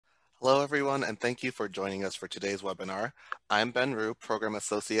Hello, everyone, and thank you for joining us for today's webinar. I'm Ben Rue, Program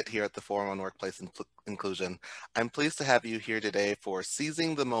Associate here at the Forum on Workplace Inclusion. I'm pleased to have you here today for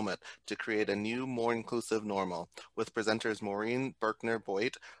Seizing the Moment to Create a New, More Inclusive Normal with presenters Maureen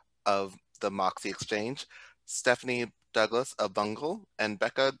Berkner-Boyd of the Moxie Exchange, Stephanie Douglas of Vungle, and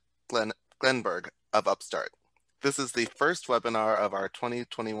Becca Gelenberg of Upstart. This is the first webinar of our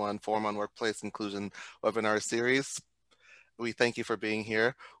 2021 Forum on Workplace Inclusion webinar series. We thank you for being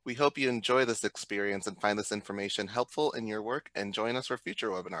here. We hope you enjoy this experience and find this information helpful in your work, and join us for future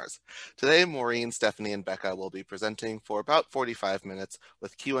webinars. Today, Maureen, Stephanie, and Becca will be presenting for about 45 minutes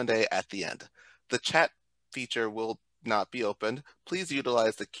with Q&A at the end. The chat feature will not be opened. Please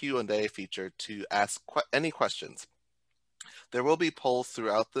utilize the Q&A feature to ask any questions. There will be polls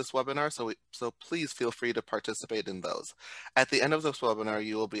throughout this webinar, so please feel free to participate in those. At the end of this webinar,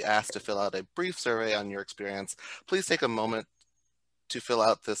 you will be asked to fill out a brief survey on your experience. Please take a moment to fill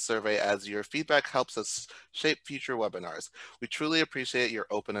out this survey, as your feedback helps us shape future webinars. We truly appreciate your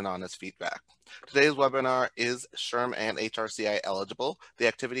open and honest feedback. Today's webinar is SHRM and HRCI eligible. The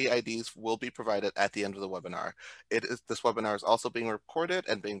activity IDs will be provided at the end of the webinar. This webinar is also being recorded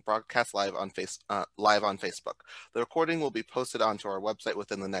and being broadcast live on Facebook. The recording will be posted onto our website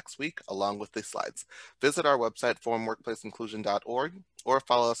within the next week, along with the slides. Visit our website, forumworkplaceinclusion.org, or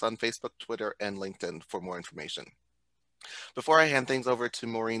follow us on Facebook, Twitter, and LinkedIn for more information. Before I hand things over to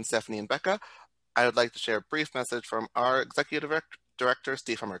Maureen, Stephanie, and Becca, I would like to share a brief message from our Executive Director,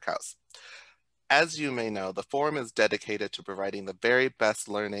 Steve Hummerkaus. As you may know, the Forum is dedicated to providing the very best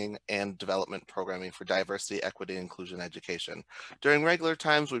learning and development programming for diversity, equity, and inclusion education. During regular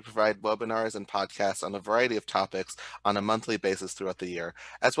times, we provide webinars and podcasts on a variety of topics on a monthly basis throughout the year,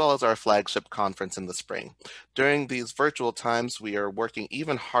 as well as our flagship conference in the spring. During these virtual times, we are working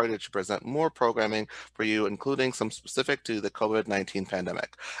even harder to present more programming for you, including some specific to the COVID-19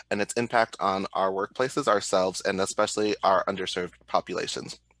 pandemic and its impact on our workplaces, ourselves, and especially our underserved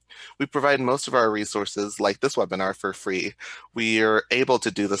populations. We provide most of our resources, like this webinar, for free. We are able to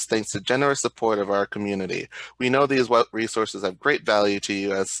do this thanks to generous support of our community. We know these resources have great value to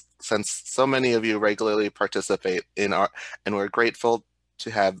you, since so many of you regularly participate in and we're grateful to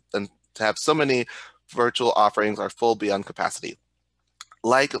have so many virtual offerings are full beyond capacity.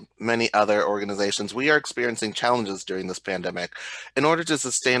 Like many other organizations, we are experiencing challenges during this pandemic. In order to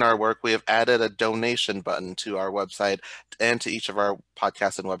sustain our work, we have added a donation button to our website and to each of our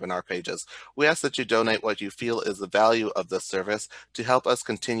podcast and webinar pages. We ask that you donate what you feel is the value of this service to help us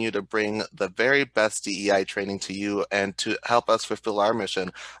continue to bring the very best DEI training to you, and to help us fulfill our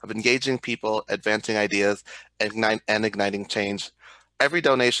mission of engaging people, advancing ideas, and igniting change. Every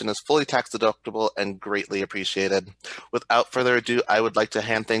donation is fully tax deductible and greatly appreciated. Without further ado, I would like to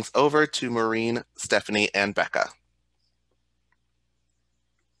hand things over to Maureen, Stephanie, and Becca.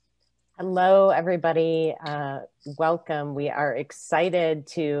 Hello, everybody. Welcome. We are excited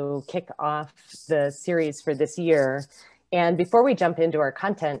to kick off the series for this year. And before we jump into our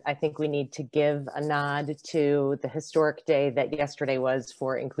content, I think we need to give a nod to the historic day that yesterday was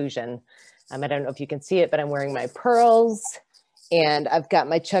for inclusion. I don't know if you can see it, but I'm wearing my pearls. And I've got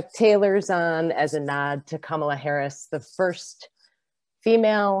my Chuck Taylors on as a nod to Kamala Harris, the first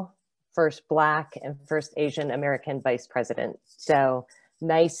female, first Black, and first Asian American vice president. So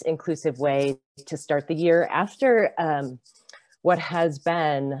nice, inclusive way to start the year after what has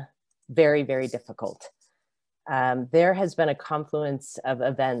been very, very difficult. There has been a confluence of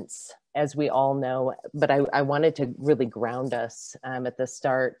events, as we all know, but I wanted to really ground us at the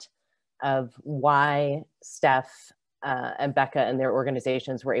start of why Steph and Becca and their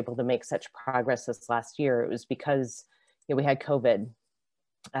organizations were able to make such progress this last year. It was because we had COVID,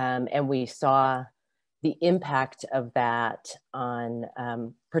 and we saw the impact of that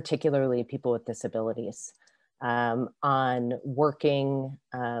on particularly people with disabilities, on working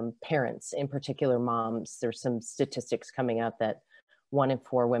parents, in particular moms. There's some statistics coming out that 1 in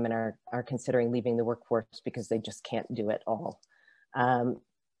 4 women are considering leaving the workforce because they just can't do it all.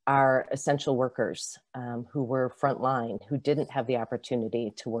 Our essential workers who were frontline, who didn't have the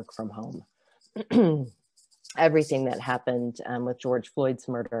opportunity to work from home. Everything that happened with George Floyd's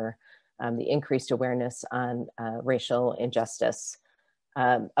murder, the increased awareness on racial injustice,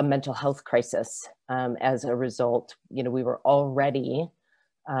 a mental health crisis as a result. We were already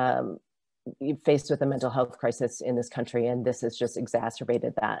faced with a mental health crisis in this country, and this has just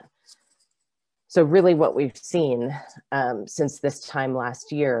exacerbated that. So really what we've seen since this time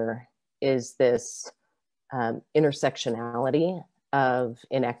last year is this intersectionality of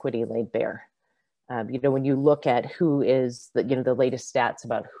inequity laid bare. When you look at who is the latest stats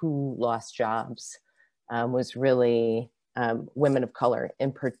about who lost jobs was really women of color,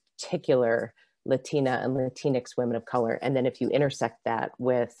 in particular, Latina and Latinx women of color. And then if you intersect that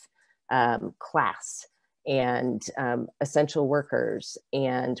with class and essential workers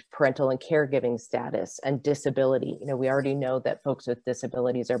and parental and caregiving status and disability, we already know that folks with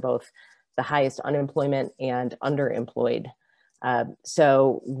disabilities are both the highest unemployment and underemployed.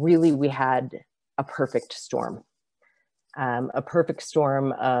 So really we had a perfect storm. A perfect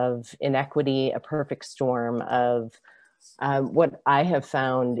storm of inequity, a perfect storm of what I have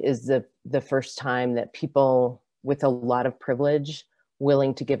found is the first time that people with a lot of privilege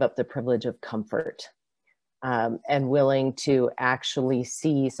willing to give up the privilege of comfort and willing to actually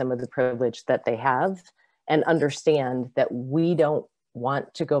see some of the privilege that they have and understand that we don't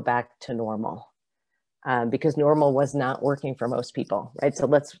want to go back to normal because normal was not working for most people, right? So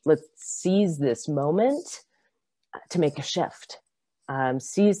let's seize this moment to make a shift.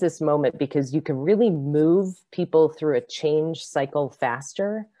 Seize this moment because you can really move people through a change cycle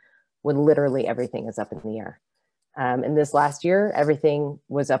faster when literally everything is up in the air. And this last year, everything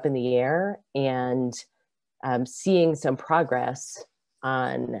was up in the air, and seeing some progress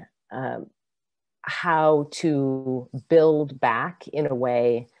on how to build back in a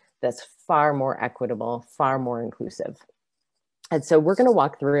way that's far more equitable, far more inclusive. And so we're going to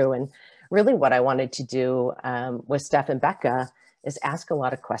walk through, and really what I wanted to do with Steph and Becca is ask a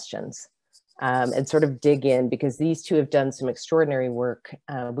lot of questions and sort of dig in, because these two have done some extraordinary work.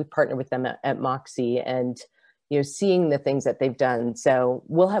 We partnered with them at Moxie, and seeing the things that they've done. So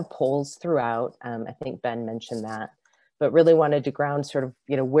we'll have polls throughout. I think Ben mentioned that, but really wanted to ground sort of,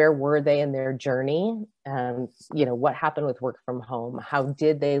 where were they in their journey? What happened with work from home? How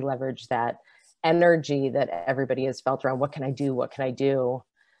did they leverage that energy that everybody has felt around what can I do? What can I do?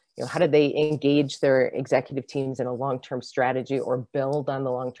 How did they engage their executive teams in a long-term strategy or build on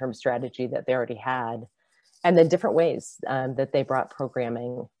the long-term strategy that they already had? And then different ways that they brought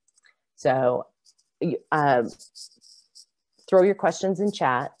programming. So throw your questions in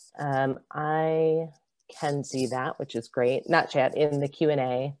chat. I can see that, which is great. Not chat, in the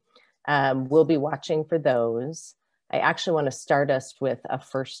Q&A. We'll be watching for those. I actually want to start us with a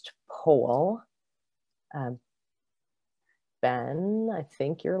first poll. Ben, I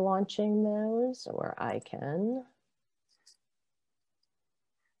think you're launching those, or I can.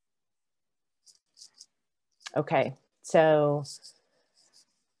 Okay, so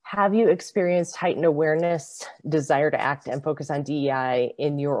have you experienced heightened awareness, desire to act and focus on DEI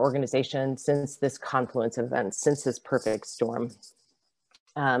in your organization since this confluence of events, since this perfect storm?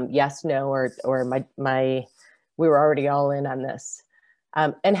 Yes, no, or we were already all in on this.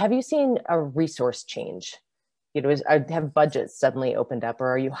 And have you seen a resource change? Have budgets suddenly opened up, or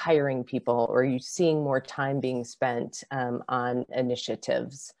are you hiring people, or are you seeing more time being spent on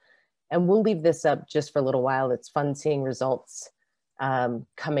initiatives? And we'll leave this up just for a little while. It's fun seeing results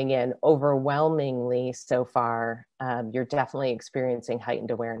coming in. Overwhelmingly so far, you're definitely experiencing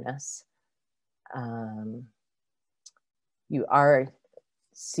heightened awareness. You are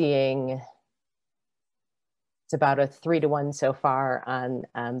seeing it's about a 3-to-1 so far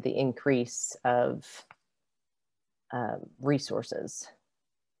on the increase of resources.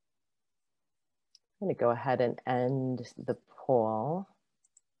 I'm going to go ahead and end the poll.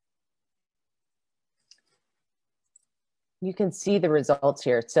 You can see the results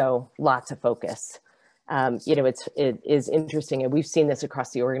here, so lots of focus. It is interesting, and we've seen this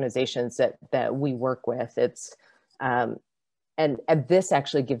across the organizations that we work with. And this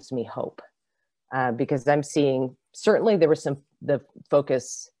actually gives me hope because I'm seeing, certainly there was the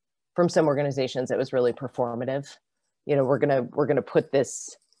focus from some organizations that was really performative. We're gonna put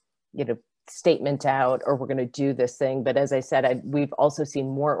this, statement out, or we're gonna do this thing. But as I said, we've also seen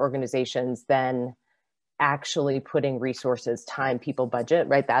more organizations than actually putting resources, time, people, budget,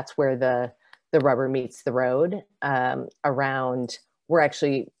 right? That's where the rubber meets the road around, we're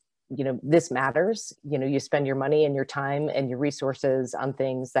actually, this matters. You spend your money and your time and your resources on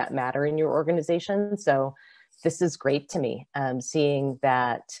things that matter in your organization. So this is great to me, seeing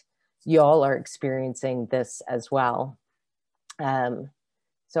that y'all are experiencing this as well.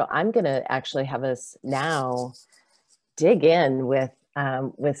 So I'm gonna actually have us now dig in with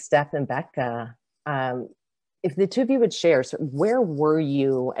Steph and Becca. If the two of you would share, so where were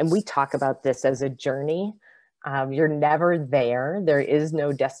you? And we talk about this as a journey. You're never there. There is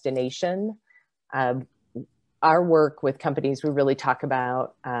no destination. Our work with companies, we really talk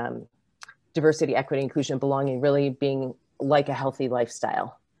about diversity, equity, inclusion, belonging, really being like a healthy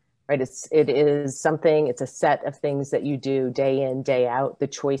lifestyle, right? It is something, it's a set of things that you do day in, day out, the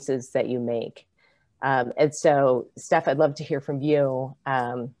choices that you make. And so, Steph, I'd love to hear from you.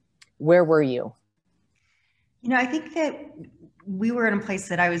 Where were you? I think that we were in a place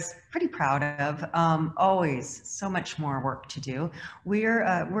that I was pretty proud of. Always so much more work to do. We're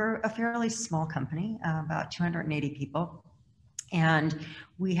a fairly small company, about 280 people. And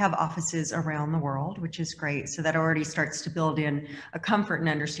we have offices around the world, which is great. So that already starts to build in a comfort and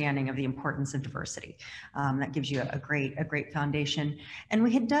understanding of the importance of diversity. That gives you a great foundation. And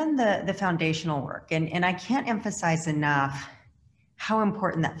we had done the foundational work, and I can't emphasize enough how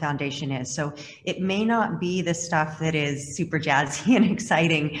important that foundation is. So it may not be the stuff that is super jazzy and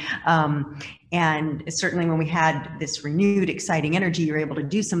exciting. And certainly when we had this renewed, exciting energy, you're able to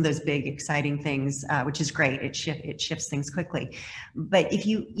do some of those big, exciting things, which is great. It shifts things quickly. But if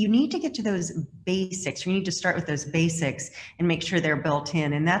you need to get to those basics, you need to start with those basics and make sure they're built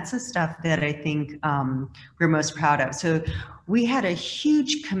in. And that's the stuff that I think we're most proud of. So we had a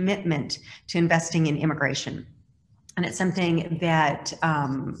huge commitment to investing in immigration. And it's something that,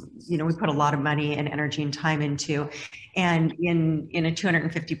 we put a lot of money and energy and time into. And in a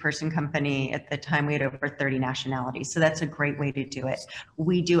 250 person company at the time, we had over 30 nationalities. So that's a great way to do it.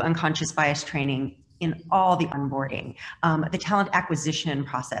 We do unconscious bias training in all the onboarding, the talent acquisition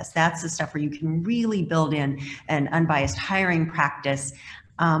process. That's the stuff where you can really build in an unbiased hiring practice.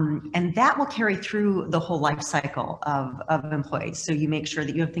 And that will carry through the whole life cycle of employees. So you make sure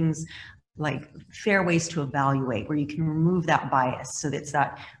that you have things like fair ways to evaluate, where you can remove that bias, so that it's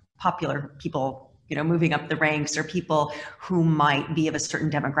not popular people, moving up the ranks, or people who might be of a certain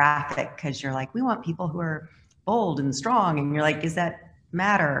demographic, because you're like, we want people who are bold and strong, and you're like, is that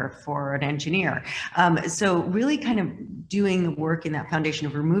matter for an engineer? So really kind of doing the work in that foundation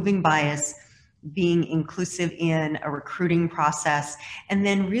of removing bias, being inclusive in a recruiting process, and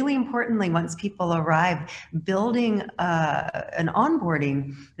then really importantly, once people arrive, building an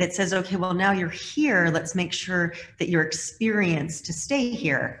onboarding that says, okay, well, now you're here, let's make sure that your experience to stay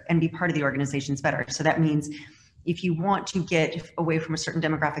here and be part of the organization is better. So that means if you want to get away from a certain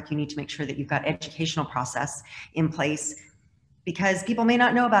demographic, you need to make sure that you've got educational process in place, because people may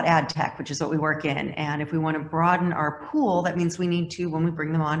not know about ad tech, which is what we work in. And if we want to broaden our pool, that means we need to, when we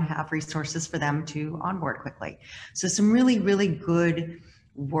bring them on, have resources for them to onboard quickly. So some really, really good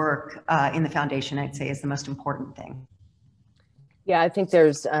work in the foundation, I'd say, is the most important thing. Yeah, I think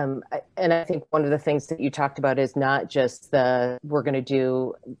there's, and I think one of the things that you talked about is not just we're going to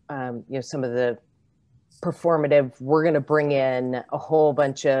do, some of the performative, we're going to bring in a whole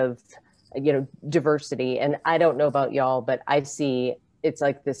bunch of diversity. And I don't know about y'all, but I see it's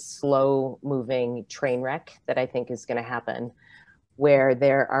like this slow moving train wreck that I think is going to happen, where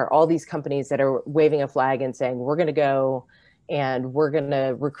there are all these companies that are waving a flag and saying, we're going to go and we're going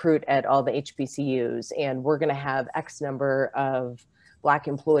to recruit at all the HBCUs, and we're going to have X number of Black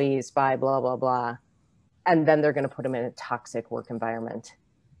employees by blah, blah, blah. And then they're going to put them in a toxic work environment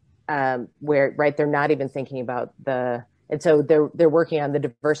where, right, they're not even thinking about and so they're working on the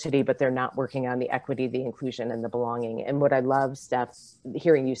diversity, but they're not working on the equity, the inclusion, and the belonging. And what I love, Steph,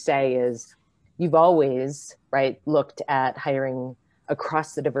 hearing you say is you've always, right, looked at hiring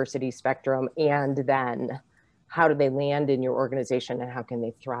across the diversity spectrum, and then how do they land in your organization and how can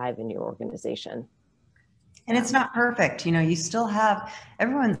they thrive in your organization? And it's not perfect. You still have,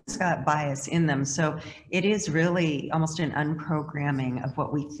 everyone's got bias in them. So it is really almost an unprogramming of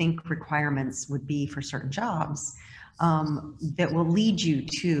what we think requirements would be for certain jobs. That will lead you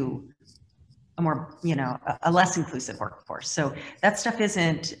to a more, a less inclusive workforce. So that stuff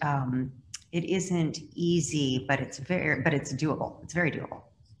isn't, it isn't easy, but it's doable. It's very doable.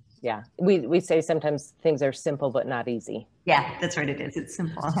 Yeah, we say sometimes things are simple but not easy. Yeah, that's right. It is. It's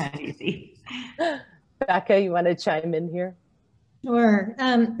simple and not easy. Becca, you want to chime in here? Sure.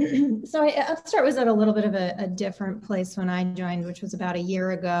 So Upstart was at a little bit of a different place when I joined, which was about a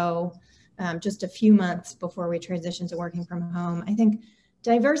year ago. Just a few months before we transitioned to working from home. I think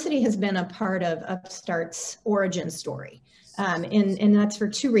diversity has been a part of Upstart's origin story. And that's for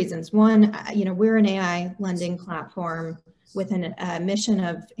two reasons. One, we're an AI lending platform with a mission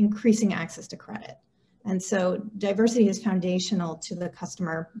of increasing access to credit. And so diversity is foundational to the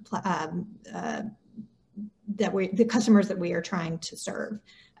the customers that we are trying to serve,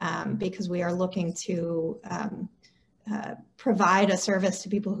 because we are looking to provide a service to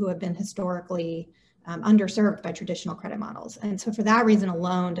people who have been historically underserved by traditional credit models. And so for that reason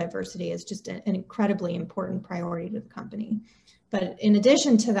alone, diversity is just an incredibly important priority to the company. But in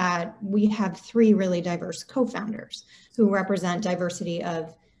addition to that, we have three really diverse co-founders who represent diversity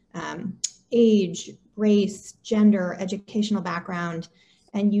of age, race, gender, educational background.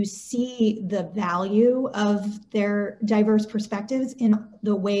 And you see the value of their diverse perspectives in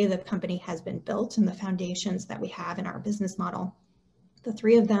the way the company has been built and the foundations that we have in our business model. The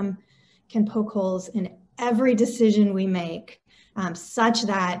three of them can poke holes in every decision we make such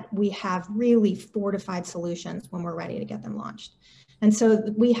that we have really fortified solutions when we're ready to get them launched. And so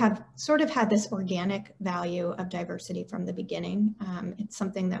we have sort of had this organic value of diversity from the beginning. It's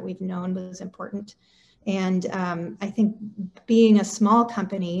something that we've known was important. And I think being a small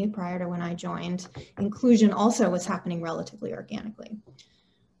company prior to when I joined, inclusion also was happening relatively organically.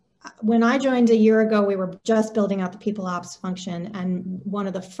 When I joined a year ago, we were just building out the people ops function. And one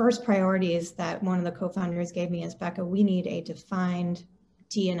of the first priorities that one of the co-founders gave me is, Becca, we need a defined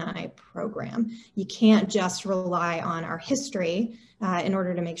D&I program. You can't just rely on our history in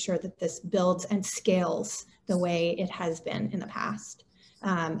order to make sure that this builds and scales the way it has been in the past.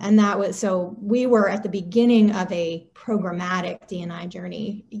 And that was, so we were at the beginning of a programmatic D&I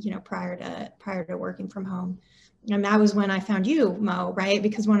journey, prior to working from home. And that was when I found you, Mo, right?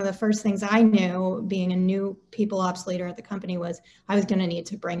 Because one of the first things I knew being a new people ops leader at the company was I was going to need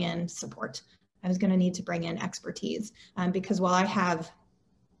to bring in support. I was going to need to bring in expertise because while I have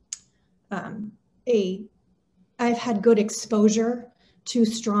I've had good exposure to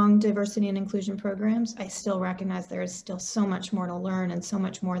strong diversity and inclusion programs, I still recognize there is still so much more to learn and so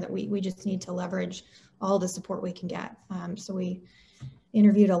much more that we just need to leverage all the support we can get. So we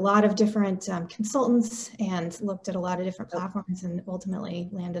interviewed a lot of different consultants and looked at a lot of different platforms and ultimately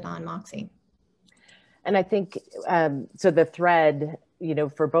landed on Moxie. And I think, so the thread,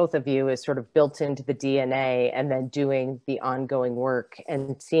 for both of you is sort of built into the DNA, and then doing the ongoing work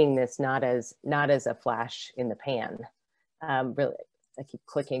and seeing this not as a flash in the pan. Really, I keep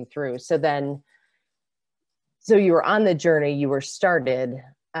clicking through. So you were on the journey, you were started,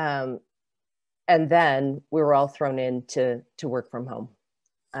 and then we were all thrown in to work from home.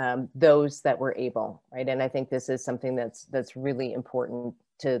 Those that were able, right? And I think this is something that's really important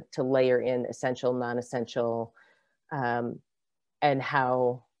to layer in essential, non-essential, and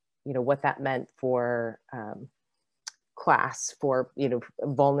how, what that meant for class, for,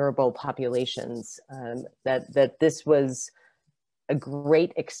 vulnerable populations, that this was a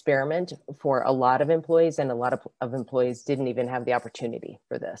great experiment for a lot of employees, and a lot of employees didn't even have the opportunity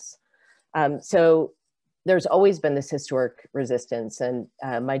for this. So there's always been this historic resistance. And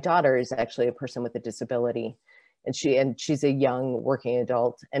my daughter is actually a person with a disability, and she's a young working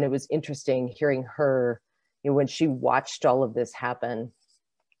adult. And it was interesting hearing her, when she watched all of this happen,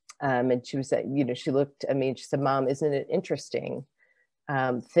 and she was, she looked at me and she said, "Mom, isn't it interesting?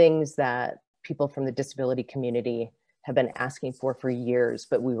 Things that people from the disability community have been asking for years,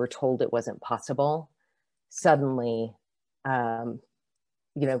 but we were told it wasn't possible. Suddenly,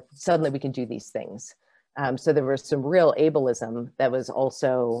 suddenly we can do these things." So there was some real ableism that was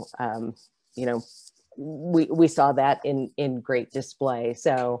also, we saw that in great display.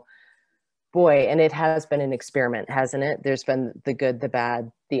 So, boy, and it has been an experiment, hasn't it? There's been the good, the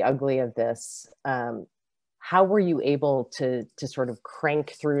bad, the ugly of this. How were you able to sort of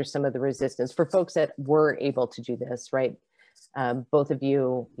crank through some of the resistance for folks that were able to do this, right? Both of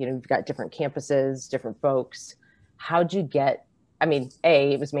you, you've got different campuses, different folks. How'd you get,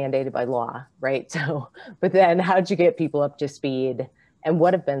 it was mandated by law, right? So, but then how'd you get people up to speed, and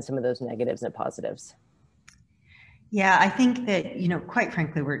what have been some of those negatives and positives? Yeah, I think that, quite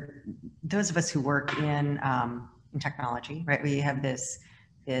frankly, those of us who work in technology, right? We have this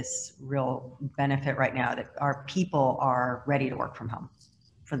real benefit right now that our people are ready to work from home.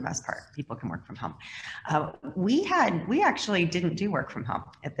 For the most part, people can work from home. We actually didn't do work from home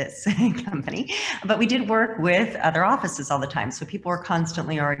at this company, but we did work with other offices all the time. So people were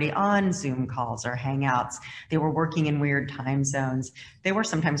constantly already on Zoom calls or Hangouts. They were working in weird time zones. They were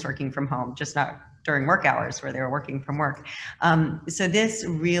sometimes working from home, just not during work hours where they were working from work. So this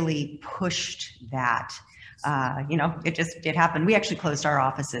really pushed that. It happened. We actually closed our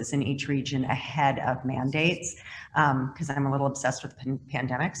offices in each region ahead of mandates because I'm a little obsessed with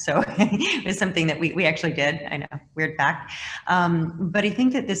pandemics. So it was something that we actually did. I know, weird fact. But I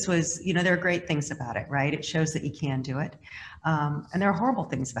think that this was, there are great things about it, right? It shows that you can do it. And there are horrible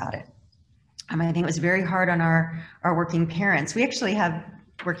things about it. I think it was very hard on our working parents. We actually have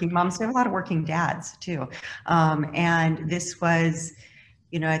working moms. We have a lot of working dads too. And this was,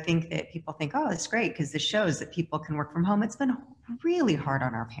 I think that people think, oh, it's great because this shows that people can work from home. It's been really hard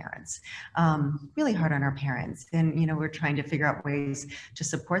on our parents, really hard on our parents. And, we're trying to figure out ways to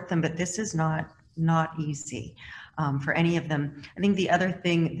support them, but this is not easy for any of them. I think the other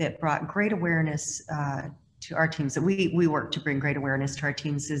thing that brought great awareness to our teams, that we work to bring great awareness to our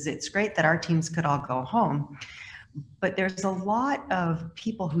teams, is it's great that our teams could all go home, but there's a lot of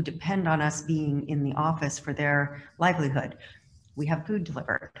people who depend on us being in the office for their livelihood. We have food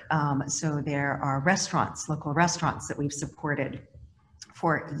delivered. So there are restaurants, local restaurants that we've supported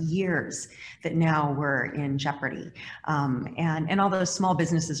for years that now were in jeopardy, and all those small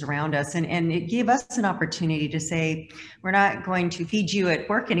businesses around us. And it gave us an opportunity to say, we're not going to feed you at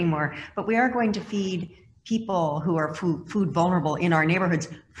work anymore, but we are going to feed people who are food vulnerable in our neighborhoods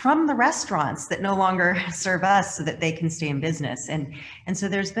from the restaurants that no longer serve us so that they can stay in business. And so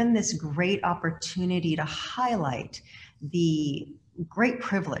there's been this great opportunity to highlight the great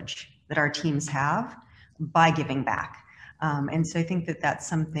privilege that our teams have by giving back. And so I think that that's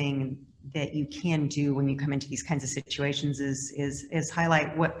something that you can do when you come into these kinds of situations is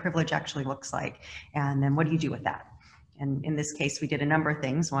highlight what privilege actually looks like, and then what do you do with that? And in this case, we did a number of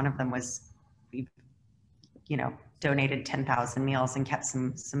things. One of them was we donated 10,000 meals and kept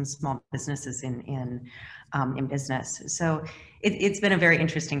some small businesses in business. So it's been a very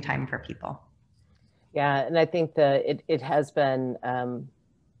interesting time for people. Yeah, and I think it has been.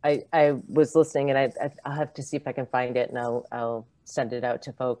 I was listening, and I'll have to see if I can find it, and I'll send it out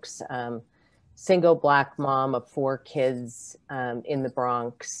to folks. Single Black mom of 4 kids in the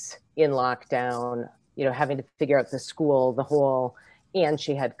Bronx in lockdown. Having to figure out the school, the whole, and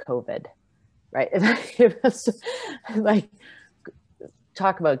she had COVID. Right. It was like,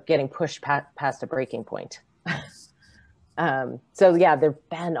 talk about getting pushed past a breaking point. So yeah, there've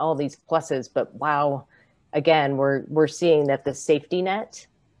been all these pluses, but wow, again, we're seeing that the safety net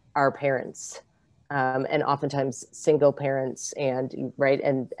are parents, and oftentimes single parents, and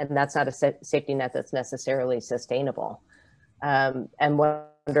that's not a safety net that's necessarily sustainable. And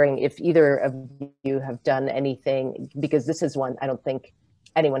wondering if either of you have done anything, because this is one I don't think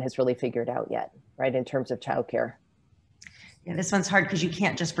anyone has really figured out yet, right, in terms of childcare. Yeah, this one's hard because you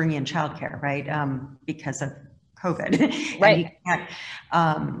can't just bring in childcare, right? Because of COVID. Right.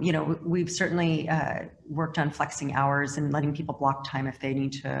 And you can't, we've certainly worked on flexing hours and letting people block time if they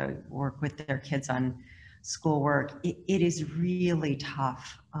need to work with their kids on schoolwork. It is really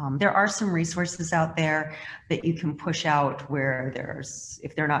tough. There are some resources out there that you can push out where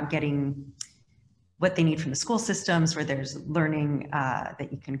if they're not getting what they need from the school systems, where there's learning that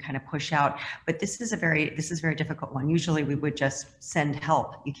you can kind of push out. But this is a very difficult one. Usually we would just send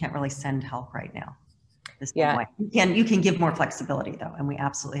help. You can't really send help right now. Yeah. You can give more flexibility though, and we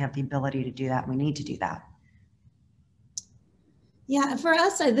absolutely have the ability to do that. We need to do that. Yeah, for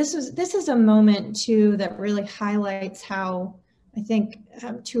us, this is a moment too that really highlights how I think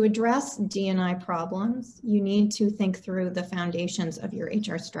to address D&I problems, you need to think through the foundations of your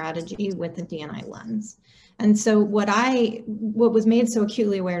HR strategy with the D&I lens. And so what was made so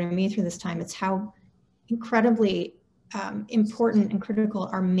acutely aware to me through this time is how incredibly important and critical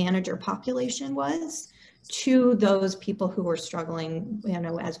our manager population was to those people who were struggling,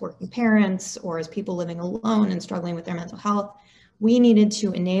 as working parents or as people living alone and struggling with their mental health. We needed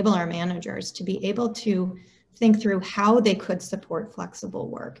to enable our managers to be able to think through how they could support flexible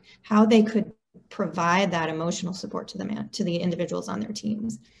work, how they could provide that emotional support to the individuals on their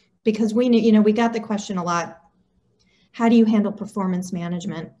teams. Because we got the question a lot, how do you handle performance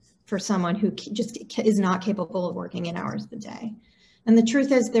management for someone who just is not capable of working 8 hours a day? And the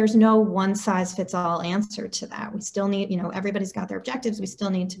truth is there's no one size fits all answer to that. We still need, everybody's got their objectives. We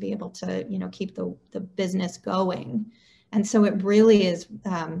still need to be able to, keep the business going. And so it really is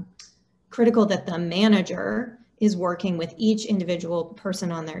critical that the manager is working with each individual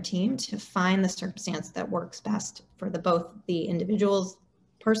person on their team to find the circumstance that works best for both the individual's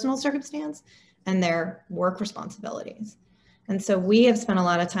personal circumstance and their work responsibilities. And so we have spent a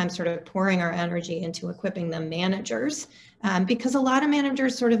lot of time sort of pouring our energy into equipping the managers, because a lot of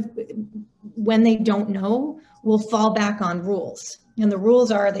managers sort of, when they don't know, will fall back on rules. And the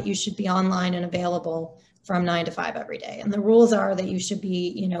rules are that you should be online and available from 9 to 5 every day. And the rules are that you should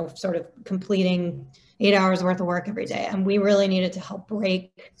be, sort of completing 8 hours worth of work every day. And we really needed to help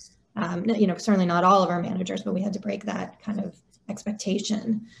break, certainly not all of our managers, but we had to break that kind of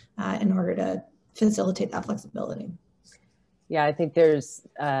expectation in order to facilitate that flexibility. Yeah, I think there's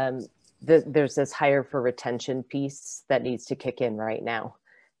this hire for retention piece that needs to kick in right now.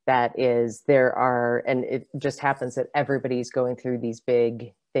 That is, and it just happens that everybody's going through these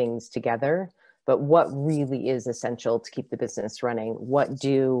big things together. But what really is essential to keep the business running? What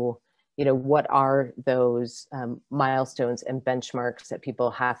are those milestones and benchmarks that people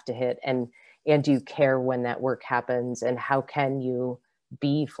have to hit? And do you care when that work happens? And how can you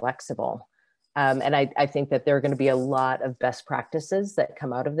be flexible? And I think that there are going to be a lot of best practices that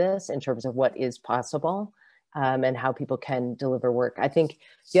come out of this in terms of what is possible and how people can deliver work. I think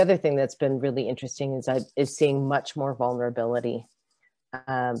the other thing that's been really interesting is seeing much more vulnerability.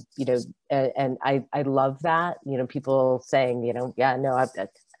 And I love that, people saying, yeah, no,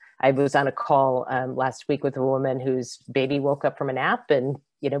 I was on a call last week with a woman whose baby woke up from a nap, and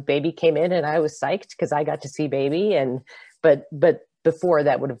baby came in, and I was psyched because I got to see baby, but before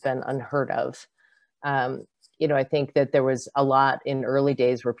that would have been unheard of. I think that there was a lot in early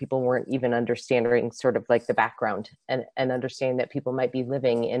days where people weren't even understanding sort of like the background and understanding that people might be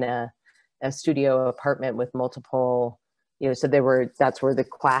living in a studio apartment with multiple, so that's where the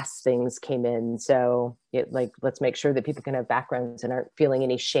class things came in. So let's make sure that people can have backgrounds and aren't feeling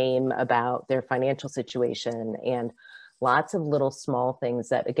any shame about their financial situation, and lots of little small things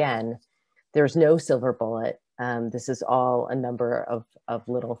that, again, there's no silver bullet. This is all a number of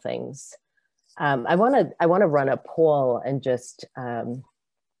little things. I want to run a poll and just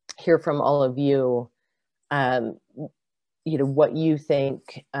hear from all of you. What you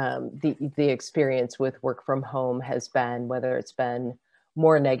think the experience with work from home has been, whether it's been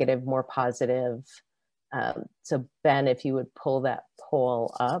more negative, more positive. So Ben, if you would pull that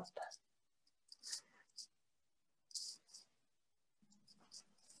poll up.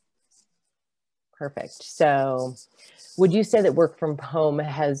 Perfect. So would you say that work from home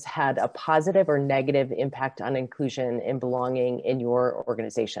has had a positive or negative impact on inclusion and belonging in your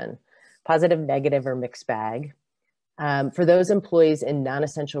organization? Positive, negative, or mixed bag? For those employees in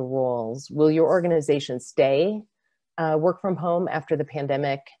non-essential roles, will your organization stay work from home after the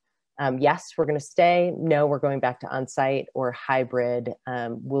pandemic? Yes, we're going to stay. No, we're going back to on-site, or hybrid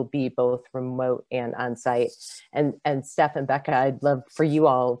will be both remote and on-site. And Steph and Becca, I'd love for you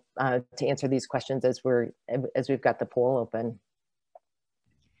all to answer these questions as we've got the poll open.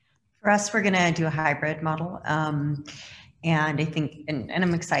 For us, we're going to do a hybrid model. And I think, and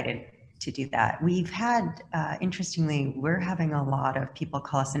I'm excited to do that. We've had, interestingly, we're having a lot of people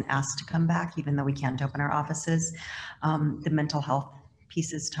call us and ask to come back, even though we can't open our offices. The mental health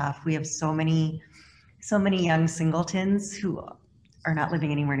piece is tough. We have so many young singletons who are not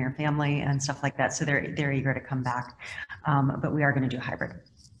living anywhere near family and stuff like that. So they're eager to come back. But we are going to do hybrid.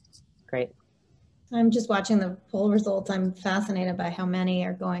 Great. I'm just watching the poll results. I'm fascinated by how many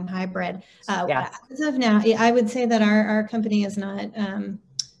are going hybrid. Yes. As of now, I would say that our company is not,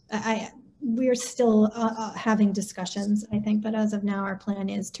 we're still having discussions, I think, but as of now, our plan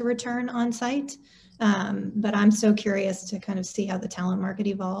is to return on site. But I'm so curious to kind of see how the talent market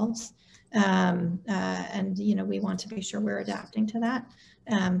evolves. And, we want to be sure we're adapting to that.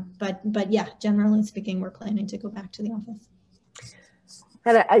 But yeah, generally speaking, we're planning to go back to the office.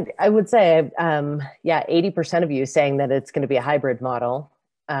 And I would say, 80% of you saying that it's going to be a hybrid model,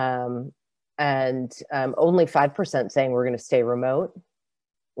 and only 5% saying we're going to stay remote,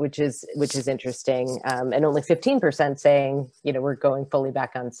 which is interesting, and only 15% saying we're going fully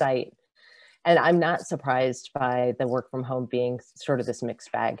back on site. And I'm not surprised by the work from home being sort of this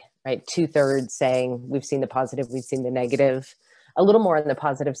mixed bag, right? 2/3 saying we've seen the positive, we've seen the negative, a little more on the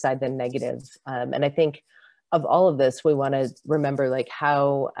positive side than negative. And I think of all of this, we want to remember like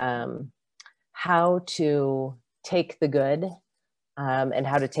how to take the good and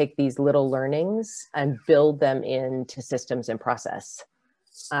how to take these little learnings and build them into systems and process.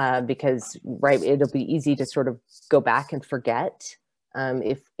 Because, right, it'll be easy to sort of go back and forget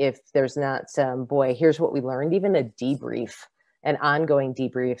if there's not some, boy, here's what we learned, even a debrief, and ongoing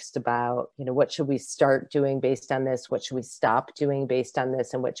debriefs about, what should we start doing based on this? What should we stop doing based on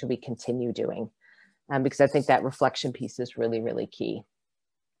this? And what should we continue doing? Because I think that reflection piece is really, really key.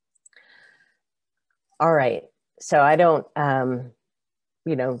 All right. So I don't,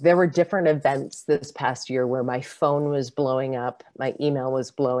 there were different events this past year where my phone was blowing up, my email was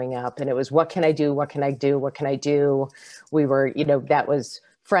blowing up, and it was, what can I do? What can I do? What can I do? We were, that was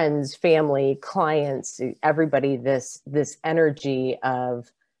friends, family, clients, everybody, this energy of,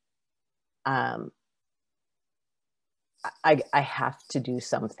 I have to do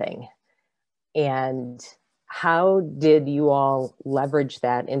something. And how did you all leverage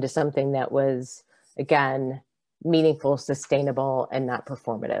that into something that was, again, meaningful, sustainable, and not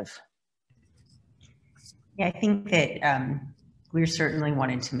performative? Yeah, I think that we certainly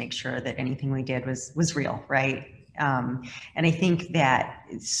wanted to make sure that anything we did was real, right? And I think that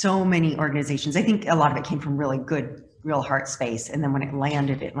so many organizations, I think a lot of it came from really good, real heart space. And then when it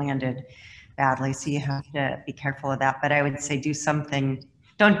landed badly. So you have to be careful of that. But I would say do something,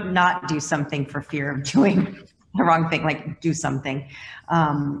 don't not do something for fear of doing the wrong thing, like do something.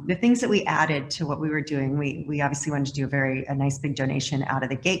 The things that we added to what we were doing, we obviously wanted to do a nice big donation out of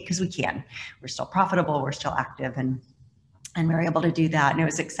the gate because we can. We're still profitable, we're still active, and we were able to do that. And it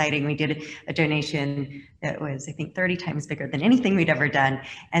was exciting. We did a donation that was, I think, 30 times bigger than anything we'd ever done.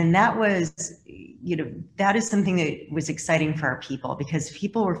 And that was, that is something that was exciting for our people, because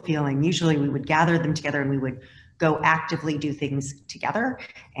people were feeling, usually we would gather them together and we would go actively do things together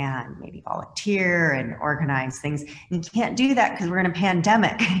and maybe volunteer and organize things. And you can't do that because we're in a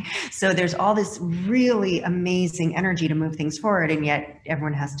pandemic. So there's all this really amazing energy to move things forward, and yet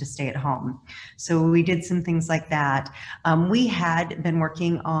everyone has to stay at home. So we did some things like that. We had been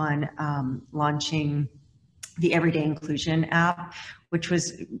working on launching the Everyday Inclusion app, which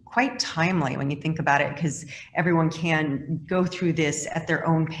was quite timely when you think about it, because everyone can go through this at their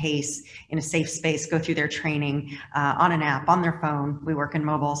own pace in a safe space, go through their training on an app, on their phone. We work in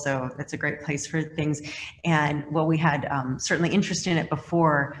mobile, so that's a great place for things. And while we had certainly interest in it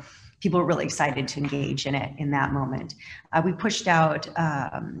before, people were really excited to engage in it in that moment. We pushed out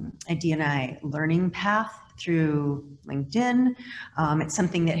a D&I learning path through LinkedIn. It's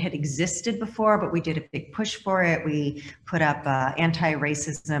something that had existed before, but we did a big push for it. We put up an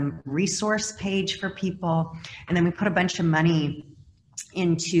anti-racism resource page for people. And then we put a bunch of money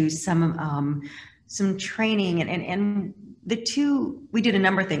into some training and we did a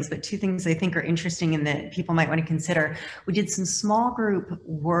number of things, but two things I think are interesting and that people might want to consider. We did some small group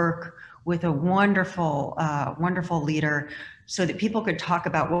work with a wonderful, wonderful leader so that people could talk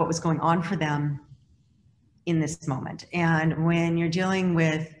about what was going on for them in this moment. And when you're dealing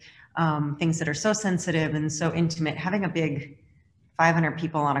with things that are so sensitive and so intimate, having a big 500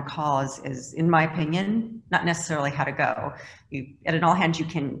 people on a call is, in my opinion, not necessarily how to go. At an all hands, you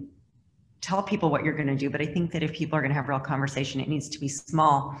can tell people what you're going to do, but I think that if people are going to have real conversation, it needs to be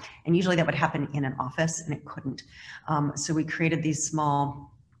small. And usually that would happen in an office, and it couldn't. So we created these small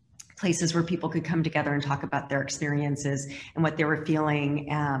places where people could come together and talk about their experiences and what they were feeling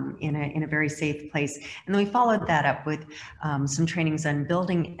in a very safe place. And then we followed that up with some trainings on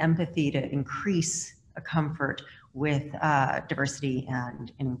building empathy to increase a comfort with diversity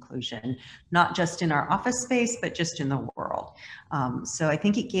and inclusion, not just in our office space, but just in the world. So I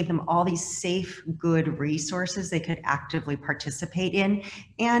think it gave them all these safe, good resources they could actively participate in,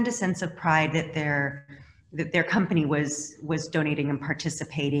 and a sense of pride that their company was donating and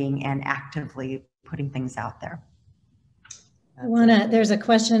participating and actively putting things out there. There's a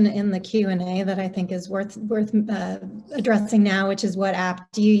question in the Q&A that I think is worth addressing now, which is, what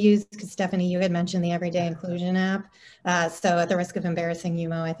app do you use? Because Stephanie, you had mentioned the Everyday Inclusion app. So at the risk of embarrassing you,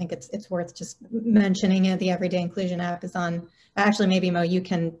 Mo, I think it's worth just mentioning it. The Everyday Inclusion app is on, actually maybe Mo, you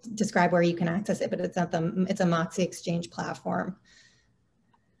can describe where you can access it, but it's a Moxie Exchange platform.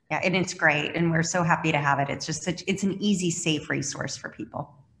 Yeah, and it's great, and we're so happy to have it. It's just it's an easy, safe resource for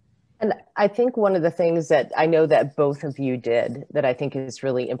people. And I think one of the things that I know that both of you did that I think is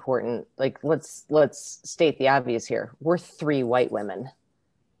really important, like let's state the obvious here. We're 3 white women.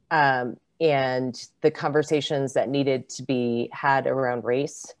 And the conversations that needed to be had around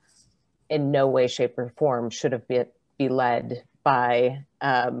race in no way, shape, or form should have be led by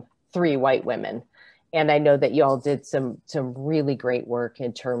 3 white women. And I know that y'all did some really great work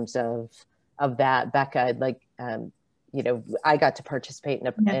in terms of that. Becca, like, you know, I got to participate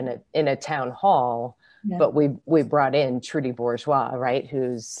in a town hall, but we brought in Trudy Bourgeois, right?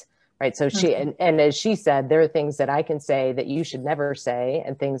 Who's right. So she, and as she said, there are things that I can say that you should never say,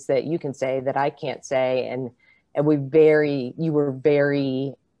 and things that you can say that I can't say. And we were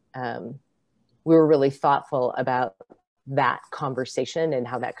really thoughtful about that conversation and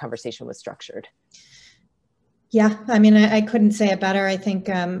how that conversation was structured. Yeah, I mean, I couldn't say it better. I think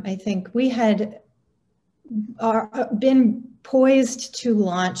we had been poised to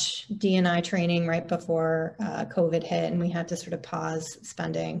launch D&I training right before COVID hit, and we had to sort of pause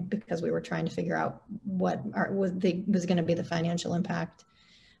spending because we were trying to figure out what was going to be the financial impact.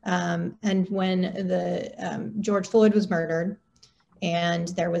 And when the George Floyd was murdered, and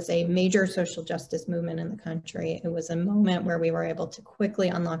there was a major social justice movement in the country, it was a moment where we were able to quickly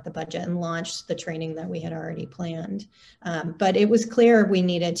unlock the budget and launch the training that we had already planned. But it was clear we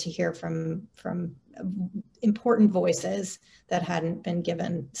needed to hear from important voices that hadn't been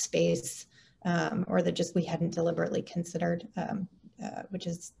given space, or that just we hadn't deliberately considered, which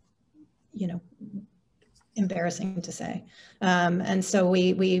is, you know, embarrassing to say. And so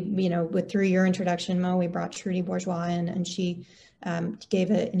we you know, through your introduction, Mo, we brought Trudy Bourgeois in, and she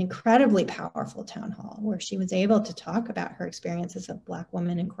gave an incredibly powerful town hall where she was able to talk about her experiences of Black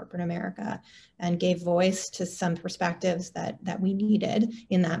women in corporate America, and gave voice to some perspectives that we needed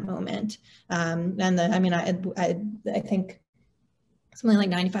in that moment. I think something like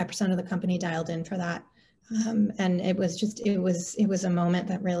 95% of the company dialed in for that. And it was a moment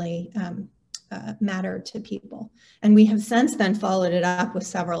that really matter to people. And we have since then followed it up with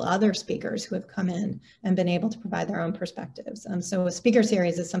several other speakers who have come in and been able to provide their own perspectives. So a speaker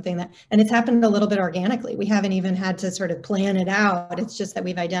series is something that, and it's happened a little bit organically. We haven't even had to sort of plan it out. It's just that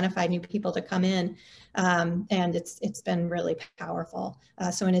we've identified new people to come in, and it's been really powerful.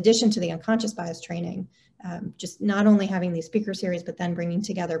 So in addition to the unconscious bias training, just not only having these speaker series, but then bringing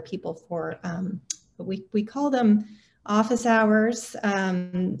together people for, we call them office hours,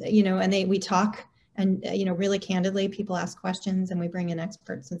 and we talk, and really candidly, people ask questions and we bring in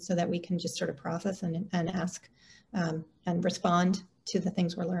experts, and so that we can just sort of process and ask and respond to the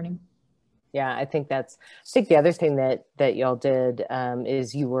things we're learning. Yeah, I think the other thing that y'all did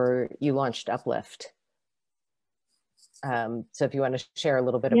is you launched Uplift. So if you want to share a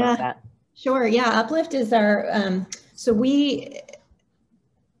little bit about that. Sure. Yeah, Uplift is our, so we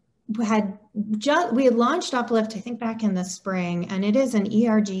had launched Uplift, I think, back in the spring, and it is an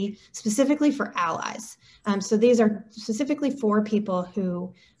ERG specifically for allies. So these are specifically for people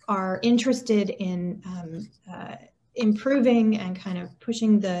who are interested in improving and kind of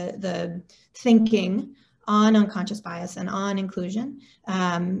pushing the thinking on unconscious bias and on inclusion,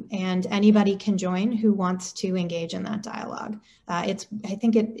 and anybody can join who wants to engage in that dialogue. I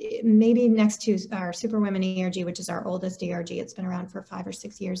think it maybe next to our Superwomen ERG, which is our oldest ERG. It's been around for 5 or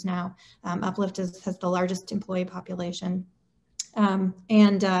 6 years now. Uplift has the largest employee population. And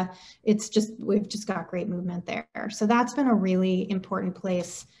we've just got great movement there. So that's been a really important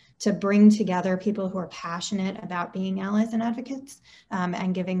place to bring together people who are passionate about being allies and advocates,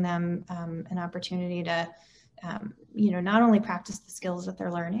 and giving them an opportunity to, not only practice the skills that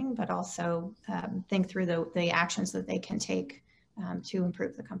they're learning, but also think through the actions that they can take to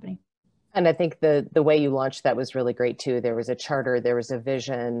improve the company. And I think the way you launched that was really great too. There was a charter, there was a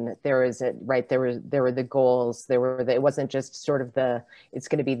vision, there were the goals, it wasn't just sort of it's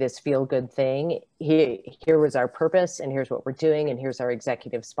going to be this feel good thing. Here was our purpose, and here's what we're doing, and here's our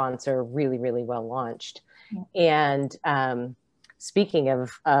executive sponsor. Really, really well launched. Yeah. And speaking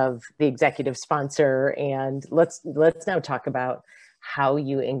of the executive sponsor, and let's now talk about how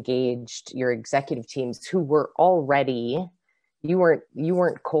you engaged your executive teams who were already. You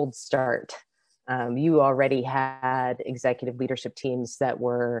weren't cold start. You already had executive leadership teams that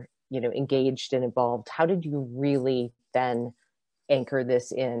were, engaged and involved. How did you really then anchor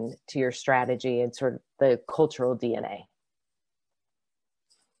this in to your strategy and sort of the cultural DNA?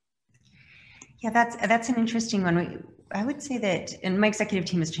 Yeah, that's an interesting one. I would say that, and my executive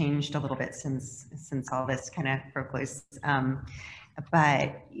team has changed a little bit since all this kind of broke loose.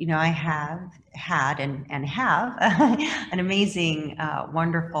 But, I have had and have an amazing,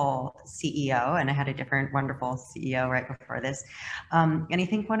 wonderful CEO, and I had a different wonderful CEO right before this. And I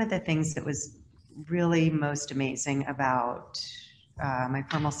think one of the things that was really most amazing about my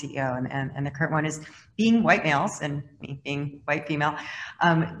former CEO and the current one is being white males and me being white female.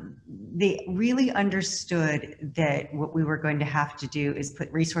 They really understood that what we were going to have to do is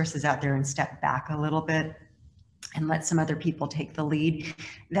put resources out there and step back a little bit and let some other people take the lead.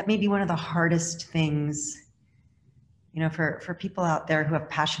 That may be one of the hardest things, for people out there who have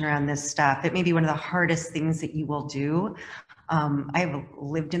passion around this stuff. It may be one of the hardest things that you will do. I've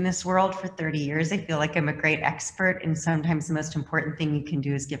lived in this world for 30 years. I feel like I'm a great expert, and sometimes the most important thing you can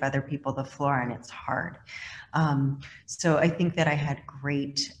do is give other people the floor, and it's hard. So I think that I had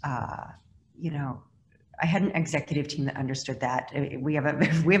great, I had an executive team that understood that. We have a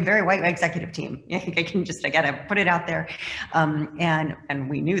very white executive team. I gotta put it out there. And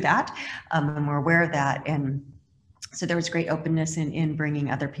we knew that, and we're aware of that. And so there was great openness in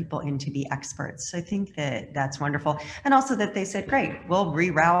bringing other people in to be experts. So I think that that's wonderful. And also that they said, great, we'll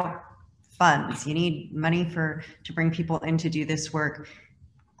reroute funds. You need money to bring people in to do this work.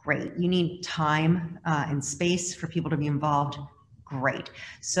 Great. You need time and space for people to be involved. Great.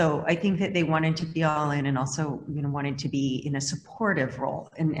 So I think that they wanted to be all in, and also wanted to be in a supportive role,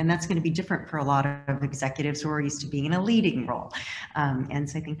 and that's going to be different for a lot of executives who are used to being in a leading role, and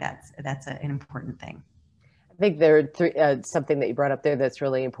so I think that's an important thing. I think there are three, something that you brought up there that's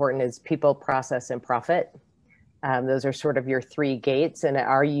really important is people, process, and profit. Those are sort of your three gates. And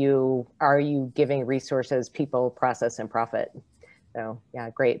are you giving resources, people, process, and profit? So yeah,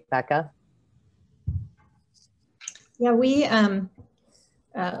 great. Becca? Yeah, we, as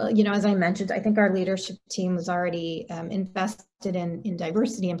I mentioned, I think our leadership team was already invested in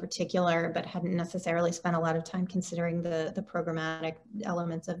diversity in particular, but hadn't necessarily spent a lot of time considering the programmatic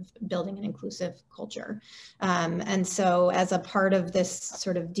elements of building an inclusive culture. And so as a part of this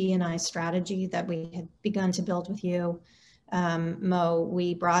sort of D&I strategy that we had begun to build with you, Mo,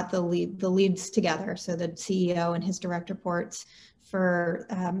 we brought the leads together. So the CEO and his direct reports for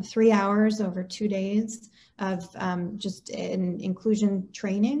 3 hours over 2 days of just an inclusion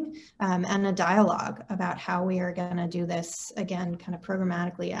training and a dialogue about how we are going to do this, again, kind of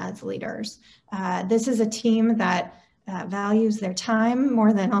programmatically as leaders. This is a team that values their time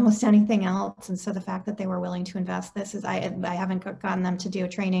more than almost anything else. And so the fact that they were willing to invest this is, I haven't gotten them to do a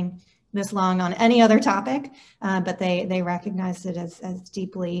training this long on any other topic, but they recognized it as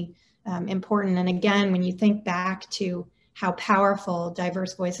deeply important. And again, when you think back to how powerful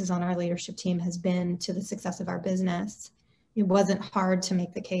diverse voices on our leadership team has been to the success of our business, it wasn't hard to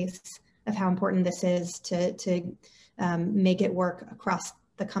make the case of how important this is to make it work across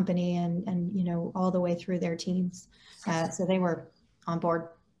the company and you know, all the way through their teams. So they were on board.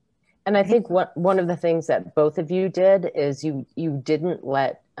 And I think one of the things that both of you did is you didn't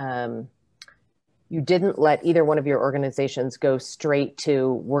let either one of your organizations go straight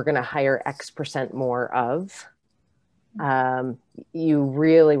to, we're going to hire X% more of. You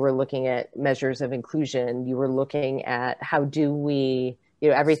really were looking at measures of inclusion. You were looking at how do we, you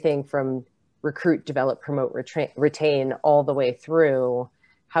know, everything from recruit, develop, promote, retain, all the way through.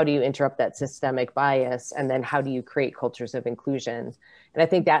 How do you interrupt that systemic bias? And then how do you create cultures of inclusion? And I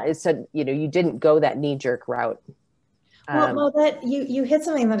think that is, you know, you didn't go that knee-jerk route. Well, that you hit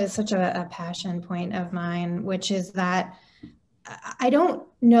something that is such a passion point of mine, which is that I don't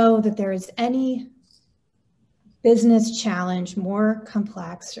know that there is any business challenge more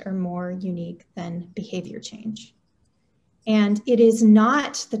complex or more unique than behavior change. And it is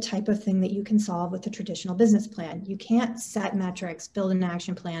not the type of thing that you can solve with a traditional business plan. You can't set metrics, build an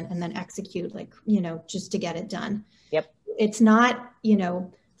action plan, and then execute, like, you know, just to get it done. Yep. It's not, you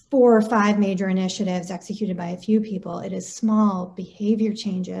know, 4 or 5 major initiatives executed by a few people. It is small behavior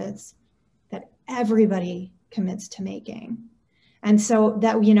changes that everybody commits to making. And so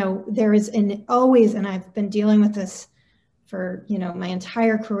that, you know, there is always, and I've been dealing with this for, you know, my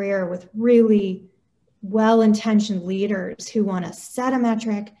entire career with really well-intentioned leaders who want to set a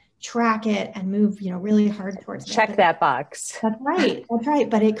metric, track it, and move, you know, really hard towards it. Check that box. That's right. That's right.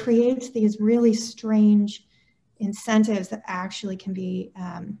 But it creates these really strange incentives that actually can be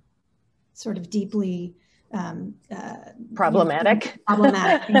sort of deeply problematic.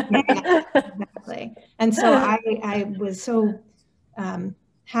 Problematic. Exactly. And so I was so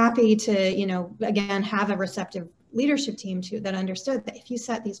happy to, you know, again, have a receptive leadership team too that understood that if you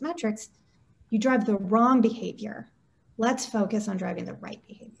set these metrics, you drive the wrong behavior. Let's focus on driving the right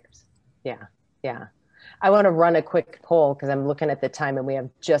behaviors. Yeah, yeah. I want to run a quick poll because I'm looking at the time and we have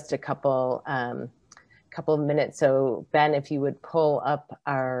just a couple of minutes. So Ben, if you would pull up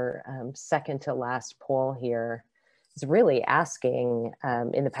our second to last poll here, it's really asking,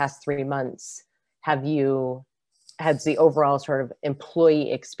 in the past 3 months, has the overall sort of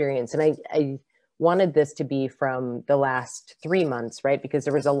employee experience? And I wanted this to be from the last 3 months, right? Because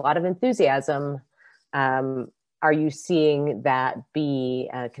there was a lot of enthusiasm. Are you seeing that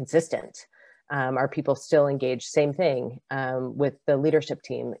be consistent? Are people still engaged? Same thing with the leadership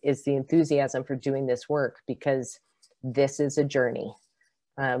team. Is the enthusiasm for doing this work? Because this is a journey.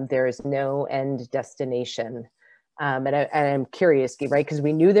 There is no end destination. And I'm curious, right? Because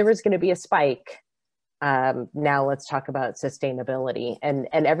we knew there was going to be a spike. Now let's talk about sustainability. And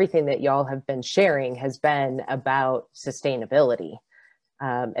everything that y'all have been sharing has been about sustainability.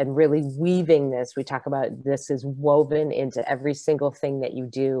 And really weaving this, we talk about this is woven into every single thing that you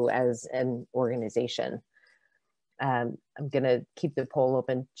do as an organization. I'm going to keep the poll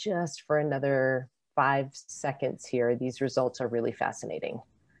open just for another 5 seconds here. These results are really fascinating.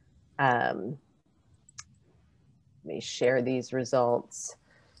 Let me share these results.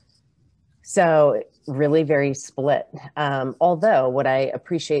 So really very split. Although what I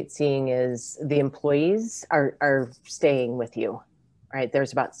appreciate seeing is the employees are staying with you. Right,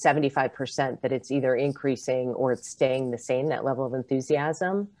 there's about 75% that it's either increasing or it's staying the same, that level of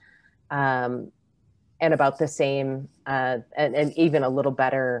enthusiasm, and about the same, and even a little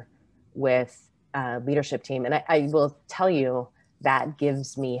better with leadership team. And I will tell you, that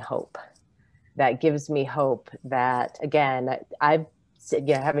gives me hope. That gives me hope that, again, I've,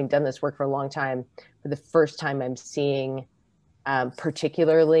 having done this work for a long time, for the first time I'm seeing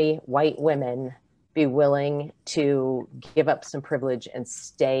particularly white women be willing to give up some privilege and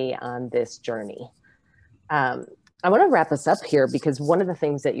stay on this journey. I want to wrap us up here because one of the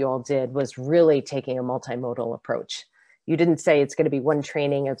things that you all did was really taking a multimodal approach. You didn't say it's going to be one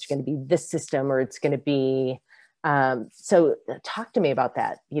training, or it's going to be this system, or it's going to be, so talk to me about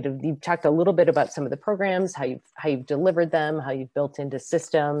that. You know, you've talked a little bit about some of the programs, how you've delivered them, how you've built into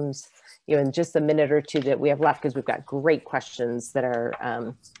systems, you know, in just the minute or two that we have left, because we've got great questions that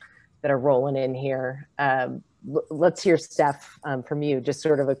are that are rolling in here. Let's hear, Steph, from you, just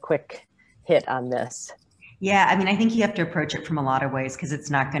sort of a quick hit on this. Yeah, I mean, I think you have to approach it from a lot of ways because it's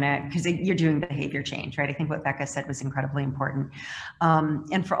not going to, because you're doing behavior change, right? I think what Becca said was incredibly important.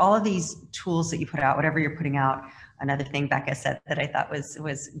 And for all of these tools that you put out, whatever you're putting out, another thing Becca said that I thought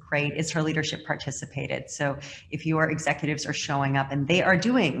was great is her leadership participated. So if your executives are showing up and they are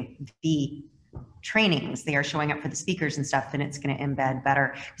doing the trainings, they are showing up for the speakers and stuff, then it's going to embed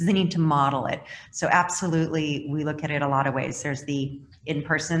better because they need to model it. So absolutely, we look at it a lot of ways. There's the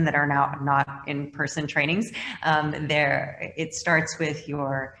in-person that are now not in-person trainings. It starts with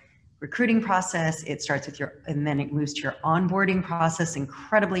your recruiting process. It starts with and then it moves to your onboarding process,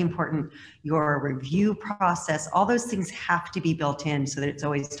 incredibly important, your review process. All those things have to be built in so that it's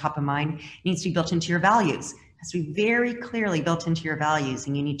always top of mind. It needs to be built into your values. Has to be very clearly built into your values,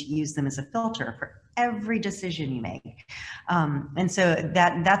 and you need to use them as a filter for every decision you make. And so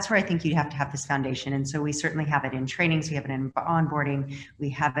that's where I think you have to have this foundation. And so we certainly have it in trainings, we have it in onboarding,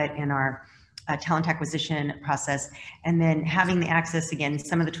 we have it in our talent acquisition process, and then having the access, again,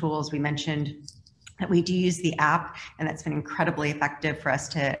 some of the tools we mentioned that we do use the app, and that's been incredibly effective for us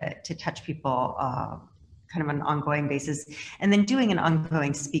to touch people kind of an ongoing basis. And then doing an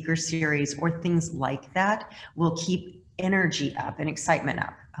ongoing speaker series or things like that will keep energy up and excitement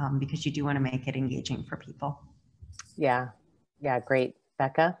up because you do want to make it engaging for people. Yeah, great.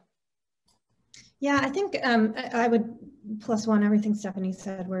 Becca? Yeah, I think I would plus one everything Stephanie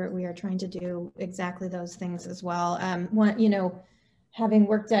said. We are trying to do exactly those things as well. Having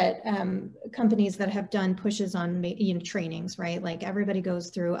worked at companies that have done pushes on trainings, right? Like everybody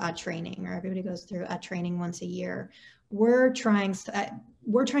goes through a training, or everybody goes through a training once a year. We're trying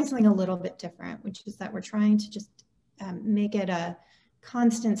something a little bit different, which is that we're trying to just make it a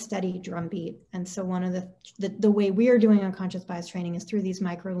constant, steady drumbeat. And so one of the way we are doing unconscious bias training is through these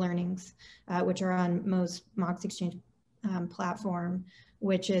micro learnings, which are on most Moxie Exchange platform,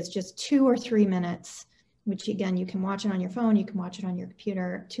 which is just 2 or 3 minutes, which again, you can watch it on your phone, you can watch it on your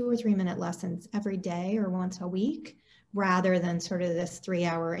computer, 2 or 3 minute lessons every day or once a week, rather than sort of this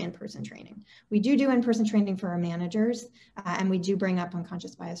 3-hour in-person training. We do in-person training for our managers, and we do bring up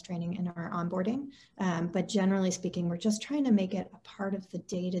unconscious bias training in our onboarding. But generally speaking, we're just trying to make it a part of the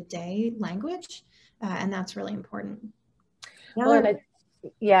day-to-day language, and that's really important. Well,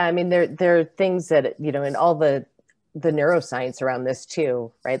 I mean, there are things that, in all the neuroscience around this too,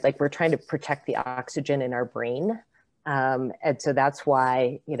 right? Like we're trying to protect the oxygen in our brain. And so that's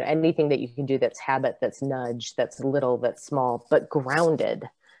why, anything that you can do that's habit, that's nudge, that's little, that's small, but grounded,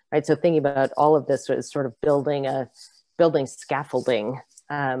 right? So thinking about all of this is sort of building scaffolding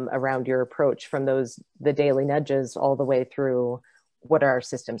around your approach from the daily nudges all the way through what are our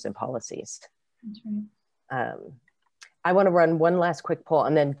systems and policies. That's right. I want to run one last quick poll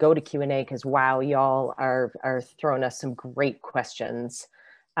and then go to Q&A because wow, y'all are throwing us some great questions.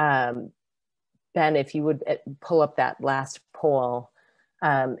 Ben, if you would pull up that last poll.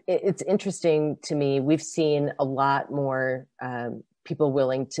 It's interesting to me. We've seen a lot more people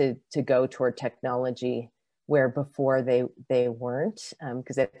willing to go toward technology where before they weren't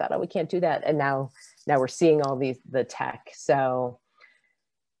because they thought, oh, we can't do that. And now we're seeing all the tech. So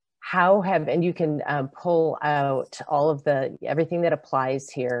and you can pull out all of everything that applies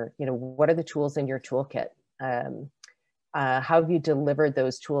here. What are the tools in your toolkit? How have you delivered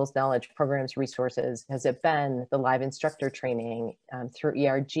those tools, knowledge, programs, resources? Has it been the live instructor training through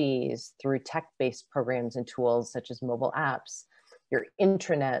ERGs, through tech-based programs and tools such as mobile apps, your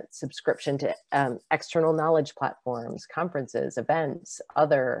intranet subscription to external knowledge platforms, conferences, events,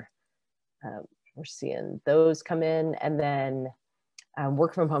 we're seeing those come in, and then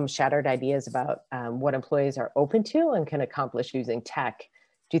work from home shattered ideas about what employees are open to and can accomplish using tech.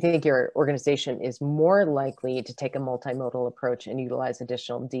 Do you think your organization is more likely to take a multimodal approach and utilize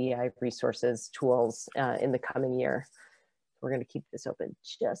additional DEI resources, tools in the coming year? We're going to keep this open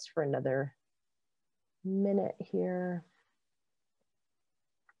just for another minute here.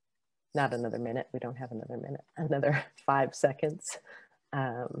 Not another minute. We don't have another minute. Another 5 seconds.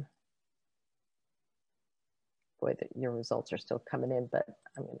 Boy, your results are still coming in, but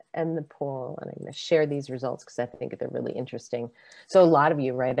I'm going to end the poll and I'm going to share these results because I think they're really interesting. So a lot of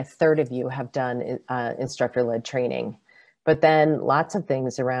you, right, a third of you have done instructor-led training, but then lots of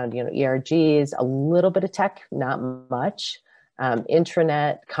things around, ERGs, a little bit of tech, not much,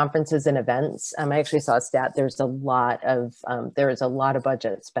 intranet, conferences and events. I actually saw a stat. There is a lot of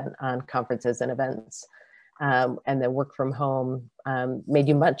budget spent on conferences and events, and the work from home made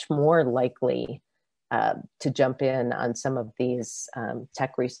you much more likely to jump in on some of these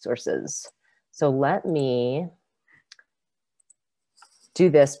tech resources. So let me do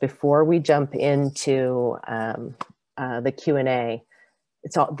this before we jump into the Q&A.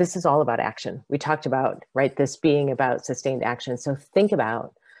 This is all about action. We talked about, right, this being about sustained action. So think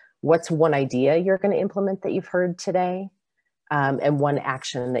about what's one idea you're going to implement that you've heard today, and one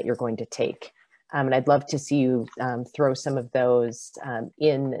action that you're going to take. And I'd love to see you throw some of those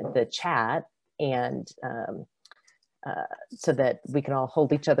in the chat, and so that we can all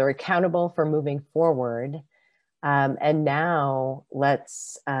hold each other accountable for moving forward. And now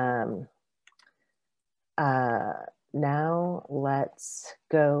let's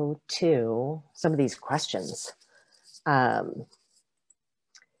go to some of these questions.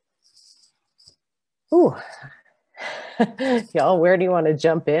 Ooh, y'all, where do you want to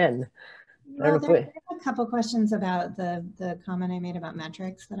jump in? Well, there's a couple questions about the comment I made about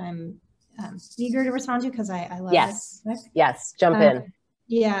metrics that I'm eager to respond to, because I love yes, it. Yes, jump in.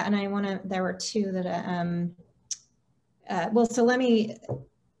 Yeah, and I want to. There were two that well, so let me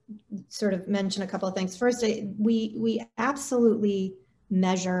sort of mention a couple of things. First, we absolutely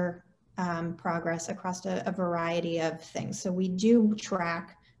measure progress across a variety of things. So we do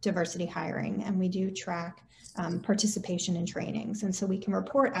track diversity hiring, and we do track participation in trainings. And so we can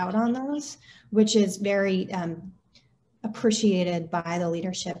report out on those, which is very appreciated by the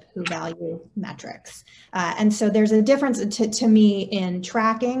leadership who value metrics. And so there's a difference to me in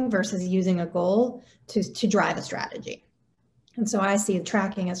tracking versus using a goal to drive a strategy. And so I see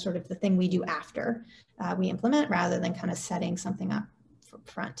tracking as sort of the thing we do after we implement, rather than kind of setting something up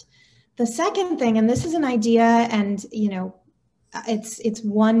front. The second thing, and this is an idea, and it's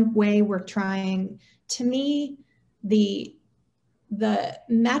one way we're trying. To me, the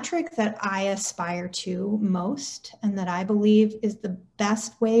metric that I aspire to most, and that I believe is the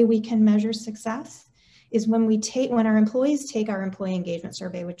best way we can measure success, is when our employees take our employee engagement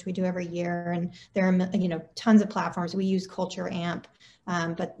survey, which we do every year, and there are tons of platforms. We use Culture Amp,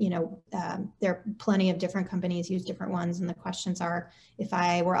 but there are plenty of different companies use different ones, and the questions are: if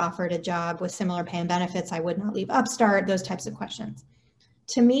I were offered a job with similar pay and benefits, I would not leave Upstart. Those types of questions.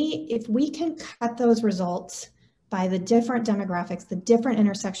 To me, if we can cut those results by the different demographics, the different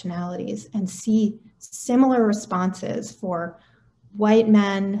intersectionalities, and see similar responses for white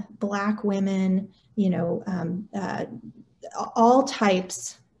men, Black women, all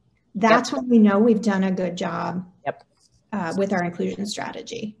types, that's when we know we've done a good job with our inclusion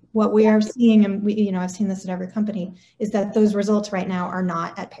strategy. What we are seeing, and I've seen this at every company, is that those results right now are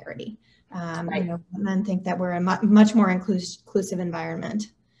not at parity. Men think that we're a much more inclusive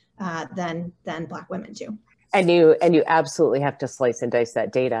environment than Black women do. And you absolutely have to slice and dice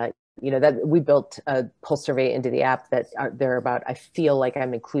that data. That we built a pulse survey into the app that they're about, I feel like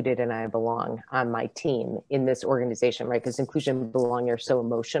I'm included and I belong on my team in this organization, right? Because inclusion and belonging are so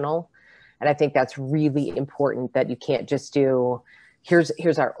emotional. And I think that's really important, that you can't just do,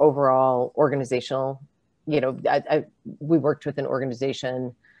 here's our overall organizational, we worked with an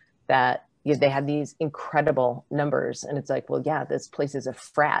organization that they had these incredible numbers, and it's like, well, yeah, this place is a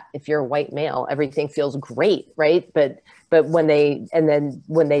frat. If you're a white male, everything feels great, right? But when they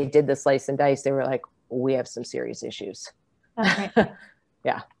did the slice and dice, they were like, we have some serious issues. That's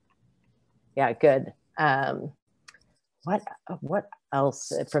right. Yeah, good. What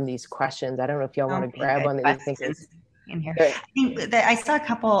else from these questions? I don't know if y'all want to grab one that you think is in here. I think that I saw a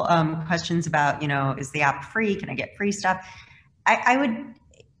couple questions about, is the app free? Can I get free stuff?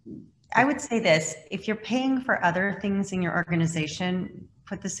 I would say this: if you're paying for other things in your organization,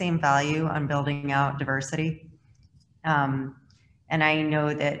 put the same value on building out diversity. And I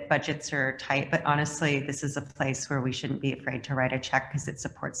know that budgets are tight, but honestly, this is a place where we shouldn't be afraid to write a check, because it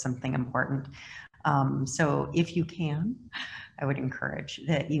supports something important. So if you can, I would encourage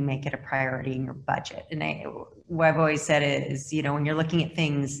that you make it a priority in your budget. And what I've always said is, when you're looking at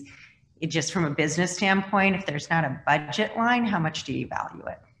things, just from a business standpoint, if there's not a budget line, how much do you value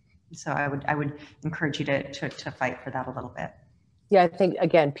it? So I would encourage you to fight for that a little bit. Yeah, I think,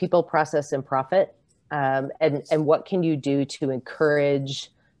 again, people, process, and profit. And what can you do to encourage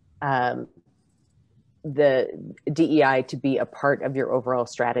the DEI to be a part of your overall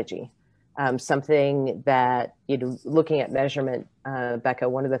strategy? Something that, looking at measurement, Becca,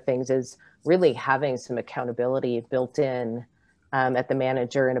 one of the things is really having some accountability built in at the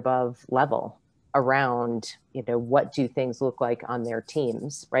manager and above level around, what do things look like on their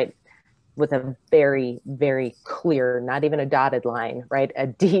teams, right? With a very, very clear, not even a dotted line, right? A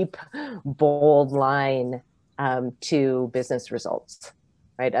deep, bold line to business results,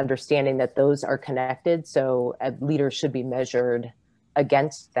 right? Understanding that those are connected. So leaders should be measured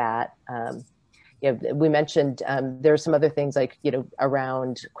against that. We mentioned there are some other things like,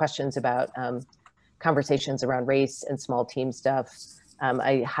 around questions about conversations around race and small team stuff.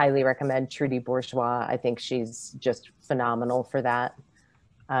 I highly recommend Trudy Bourgeois. I think she's just phenomenal for that.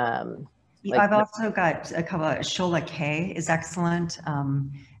 I've also got a couple. Shola K is excellent,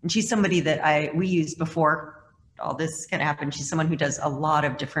 and she's somebody that we used before all this kind of happened. She's someone who does a lot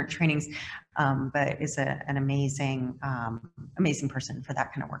of different trainings, but is an amazing, amazing person for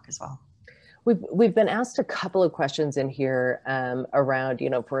that kind of work as well. We've been asked a couple of questions in here around,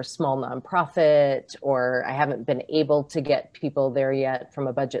 for a small nonprofit, or I haven't been able to get people there yet from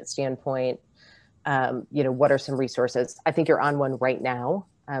a budget standpoint. What are some resources? I think you're on one right now.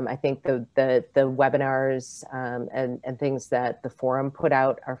 I think the webinars and things that the forum put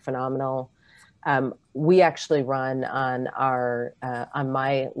out are phenomenal. We actually run on on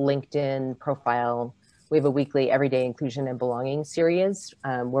my LinkedIn profile. We have a weekly Everyday Inclusion and Belonging series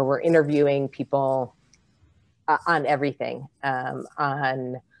where we're interviewing people on everything,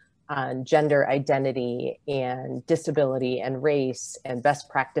 on gender identity and disability and race and best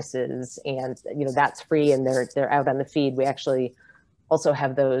practices, and that's free and they're out on the feed. We actually also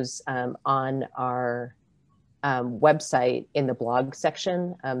have those on our website in the blog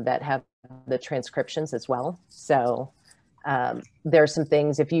section that have the transcriptions as well. So there are some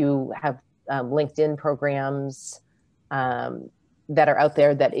things, if you have LinkedIn programs that are out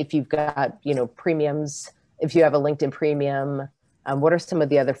there, that if you've got, premiums, if you have a LinkedIn premium, what are some of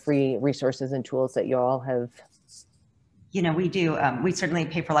the other free resources and tools that you all have? We do. We certainly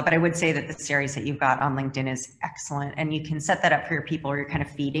pay for a lot, but I would say that the series that you've got on LinkedIn is excellent, and you can set that up for your people, or you're kind of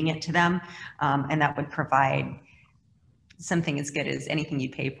feeding it to them, and that would provide something as good as anything you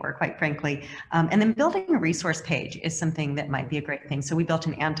pay for, quite frankly. And then building a resource page is something that might be a great thing. So we built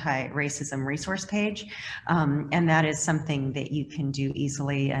an anti-racism resource page, and that is something that you can do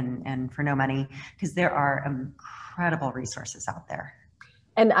easily and for no money, because there are incredible resources out there.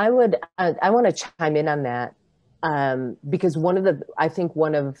 And I want to chime in on that, because I think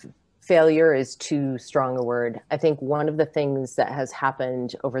one of failure is too strong a word. I think one of the things that has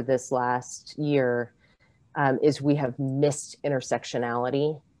happened over this last year is we have missed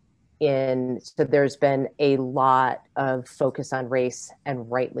intersectionality. So there's been a lot of focus on race,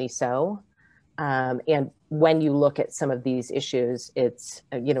 and rightly so. And when you look at some of these issues, it's,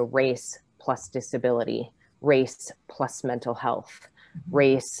 race plus disability, race plus mental health,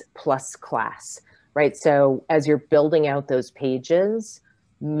 race plus class, right? So as you're building out those pages,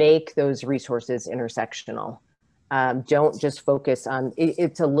 make those resources intersectional. Don't just focus on,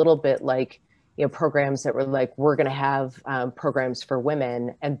 it's a little bit like, programs that were like, we're going to have programs for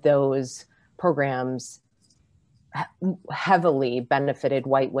women, and those programs heavily benefited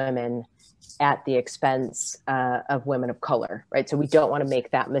white women at the expense of women of color, right? So we don't want to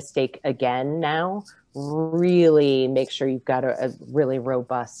make that mistake again now. Really make sure you've got a really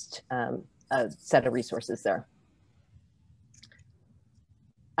robust set of resources there.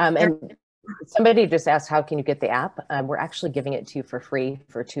 And somebody just asked, how can you get the app? We're actually giving it to you for free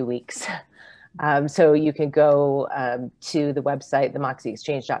for 2 weeks. So you can go to the website,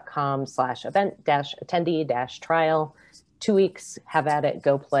 themoxieexchange.com/event-attendee-trial. 2 weeks, have at it,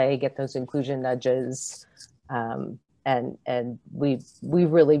 go play, get those inclusion nudges. And we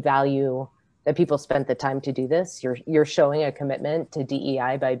really value that people spent the time to do this. You're showing a commitment to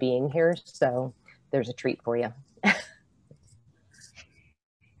DEI by being here. So there's a treat for you.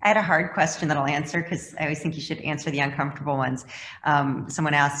 I had a hard question that I'll answer, because I always think you should answer the uncomfortable ones.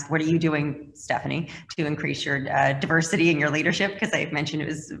 Someone asked, what are you doing, Stephanie, to increase your diversity in your leadership? Because I mentioned it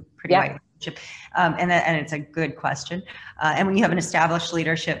was pretty white leadership. And it's a good question. And when you have an established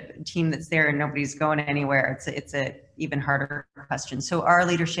leadership team that's there and nobody's going anywhere, it's a even harder question. So our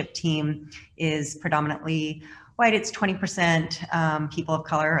leadership team is predominantly white. It's 20% people of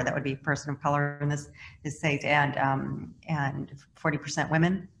color, or that would be person of color in this state, and 40%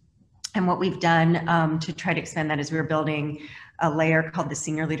 women. And what we've done to try to expand that is we're building a layer called the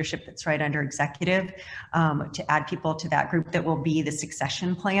senior leadership that's right under executive, to add people to that group that will be the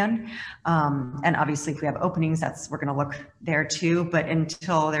succession plan. And obviously if we have openings, we're going to look there too. But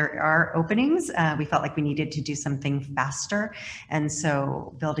until there are openings, we felt like we needed to do something faster. And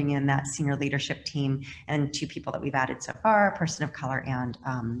so building in that senior leadership team, and 2 people that we've added so far, a person of color and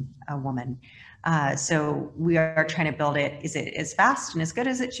a woman. So we are trying to build it. Is it as fast and as good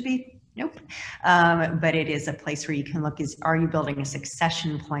as it should be? Nope. But it is a place where you can look, are you building a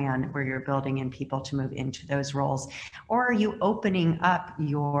succession plan where you're building in people to move into those roles? Or are you opening up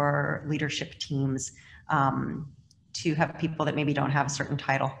your leadership teams to have people that maybe don't have a certain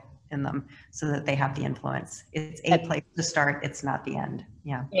title in them, so that they have the influence? It's a place to start. It's not the end.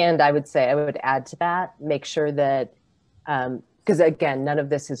 Yeah. And I would add to that, make sure that, because again, none of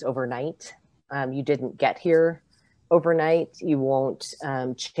this is overnight. You didn't get here overnight. You won't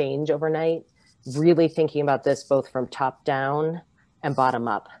change overnight. Really thinking about this both from top down and bottom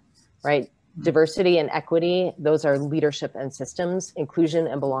up, right? Diversity and equity, those are leadership and systems. Inclusion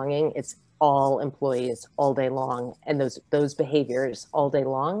and belonging, it's all employees all day long, and those behaviors all day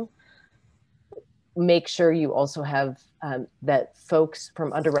long. Make sure you also have that folks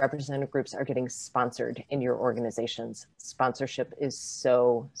from underrepresented groups are getting sponsored in your organizations. Sponsorship is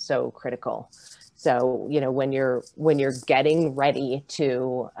so critical. So, you know, when you're getting ready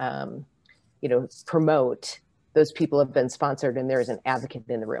to promote, those people have been sponsored and there's an advocate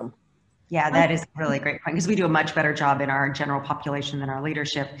in the room. Yeah, that is a really great point, because we do a much better job in our general population than our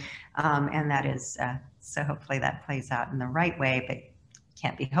leadership. And that is, so hopefully that plays out in the right way, but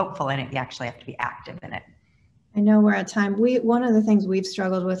can't be hopeful in it. You actually have to be active in it. I know we're at time. One of the things we've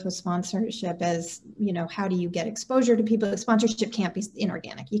struggled with sponsorship is, you know, how do you get exposure to people? Sponsorship can't be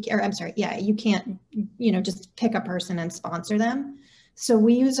inorganic. You can't, you know, just pick a person and sponsor them. So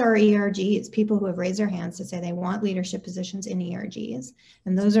we use our ERGs, people who have raised their hands to say they want leadership positions in ERGs.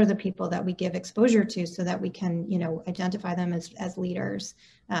 And those are the people that we give exposure to so that we can, you know, identify them as leaders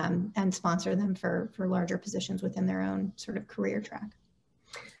and sponsor them for larger positions within their own sort of career track.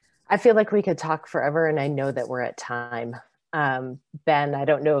 I feel like we could talk forever, and I know that we're at time. Ben, I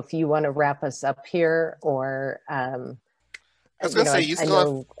don't know if you want to wrap us up here, or I was going to say, you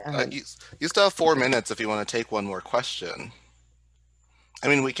still have 4 minutes if you want to take one more question. I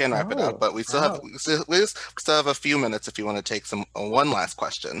mean, we can wrap it up, but we still have a few minutes if you want to take one last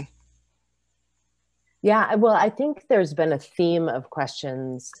question. Yeah, well, I think there's been a theme of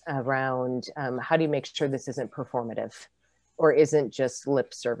questions around how do you make sure this isn't performative or isn't just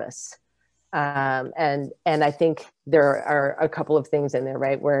lip service? And I think there are a couple of things in there,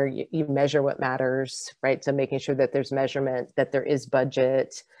 right, where you measure what matters, right? So making sure that there's measurement, that there is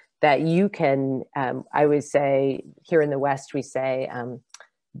budget, that you can, I always say, here in the West, we say,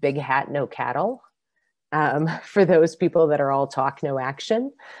 big hat, no cattle, for those people that are all talk, no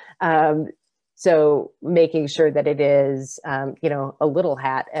action. So making sure that it is, you know, a little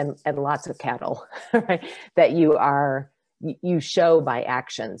hat and lots of cattle, right? That you show by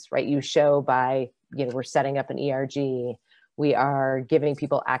actions, right? You show by, you know, we're setting up an ERG. We are giving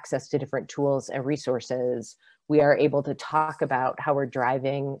people access to different tools and resources. We are able to talk about how we're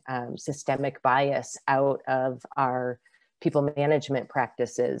driving systemic bias out of our people management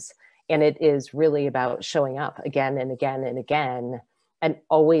practices. And it is really about showing up again and again and again, and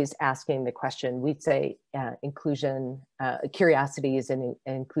always asking the question. We'd say curiosity is an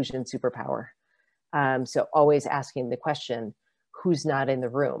inclusion superpower. So always asking the question, who's not in the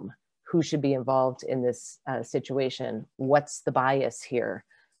room? Who should be involved in this situation? What's the bias here,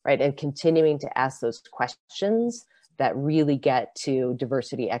 right? And continuing to ask those questions that really get to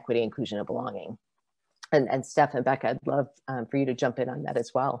diversity, equity, inclusion, and belonging. And Steph and Becca, I'd love for you to jump in on that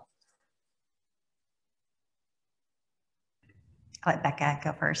as well. I'll let Becca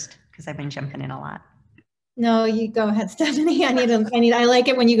go first, because I've been jumping in a lot. No, you go ahead, Stephanie. I like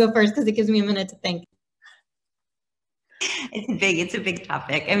it when you go first, because it gives me a minute to think. It's a big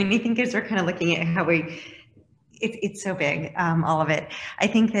topic. I mean, I think as we're kind of looking at how it's so big, all of it. I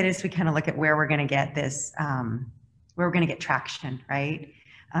think that as we kind of look at where we're going to get this, where we're going to get traction, right?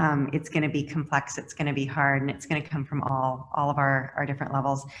 It's going to be complex, it's going to be hard, and it's going to come from all of our different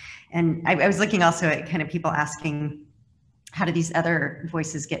levels. And I was looking also at kind of people asking, how do these other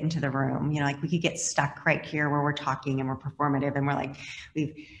voices get into the room? You know, like we could get stuck right here where we're talking and we're performative and we're like,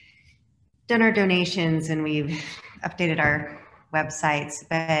 we've done our donations and we've updated our websites,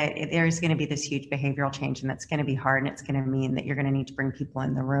 but there's going to be this huge behavioral change, and that's going to be hard, and it's going to mean that you're going to need to bring people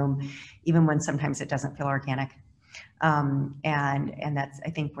in the room, even when sometimes it doesn't feel organic. And that's, I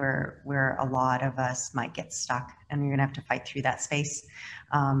think, where a lot of us might get stuck, and you're going to have to fight through that space.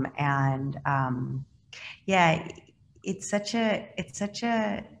 Yeah, it's such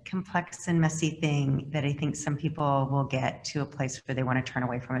a complex and messy thing that I think some people will get to a place where they want to turn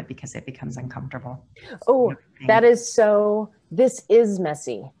away from it because it becomes uncomfortable. Oh, that is so, this is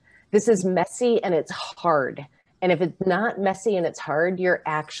messy. This is messy and it's hard. And if it's not messy and it's hard, you're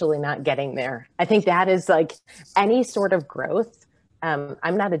actually not getting there. I think that is like any sort of growth.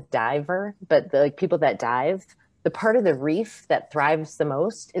 I'm not a diver, but the people that dive, the part of the reef that thrives the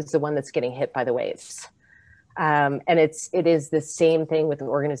most is the one that's getting hit by the waves. And it is the same thing with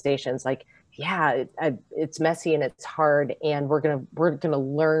organizations. Like, yeah, it's messy and it's hard, and we're gonna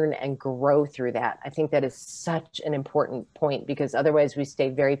learn and grow through that. I think that is such an important point, because otherwise we stay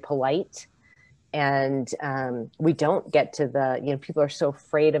very polite, and we don't get to the, people are so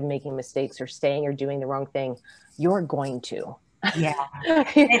afraid of making mistakes or saying or doing the wrong thing. You're going to. Yeah.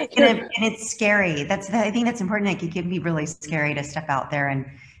 And it's scary. I think that's important. Like, it can be really scary to step out there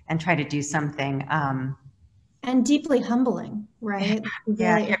and try to do something. And deeply humbling, right?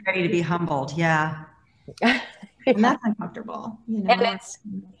 Yeah, Really, get ready to be humbled. Yeah. and that's uncomfortable, you know.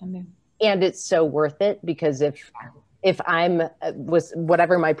 And it's so worth it, because if I'm was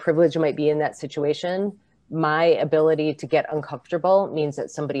whatever my privilege might be in that situation, my ability to get uncomfortable means that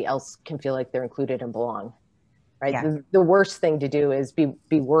somebody else can feel like they're included and belong. Right. Yeah. The worst thing to do is be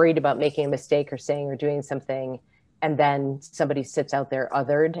worried about making a mistake or saying or doing something, and then somebody sits out there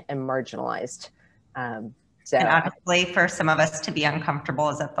othered and marginalized. So, and honestly, for some of us to be uncomfortable,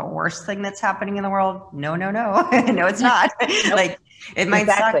 is that the worst thing that's happening in the world? No, no, no. No, it's not. Nope. Like, it might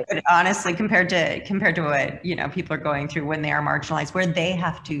suck, but honestly, compared to what, you know, people are going through when they are marginalized, where they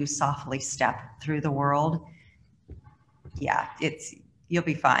have to softly step through the world. Yeah, you'll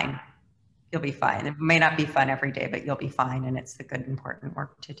be fine. You'll be fine. It may not be fun every day, but you'll be fine. And it's the good, important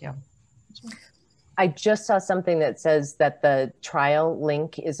work to do. I just saw something that says that the trial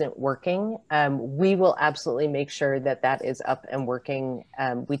link isn't working. We will absolutely make sure that that is up and working.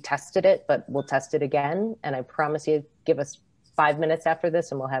 We tested it, but we'll test it again. And I promise you, give us 5 minutes after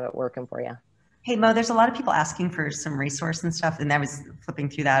this and we'll have it working for you. Hey, Mo, there's a lot of people asking for some resource and stuff. And I was flipping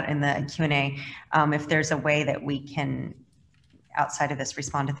through that in the Q&A. If there's a way that we can, outside of this,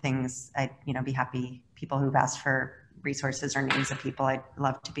 respond to things, I'd be happy. People who've asked for resources or names of people, I'd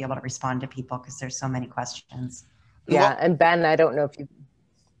love to be able to respond to people, because there's so many questions. Yeah, and Ben, I don't know if you...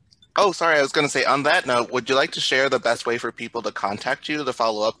 Oh, sorry, I was going to say, on that note, would you like to share the best way for people to contact you to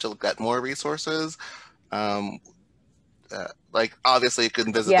follow up to get more resources? Like, obviously, you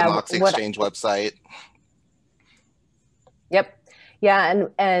can visit the Moxie Exchange website. Yep. Yeah,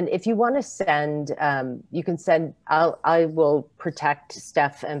 and if you want to send, you can send. I will protect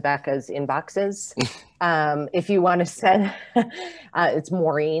Steph and Becca's inboxes. If you want to send, it's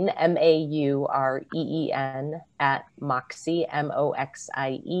Maureen, MAUREEN at Moxie,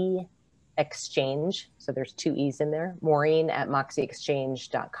 MOXIE Exchange. So there's 2 E's in there. Maureen at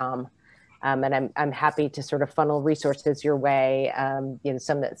moxieexchange.com. And I'm happy to sort of funnel resources your way.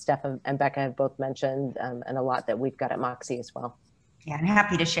 Some that Steph and Becca have both mentioned, and a lot that we've got at Moxie as well. Yeah, I'm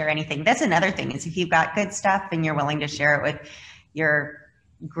happy to share anything. That's another thing, is if you've got good stuff and you're willing to share it with your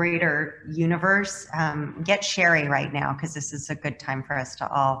greater universe, get Sherry right now, because this is a good time for us to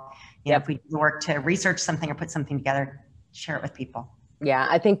all, if we work to research something or put something together, share it with people. Yeah,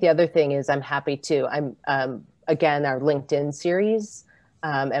 I think the other thing is I'm happy to. Again, our LinkedIn series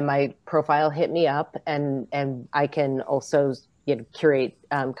and my profile hit me up, and I can also curate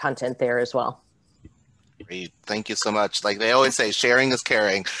content there as well. Great. Thank you so much. Like they always say, sharing is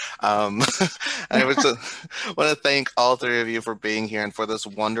caring. I want to thank all 3 of you for being here and for this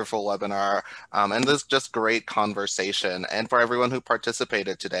wonderful webinar and this just great conversation, and for everyone who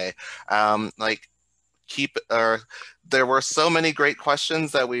participated today. There were so many great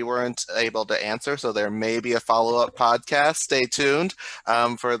questions that we weren't able to answer, so there may be a follow-up podcast. Stay tuned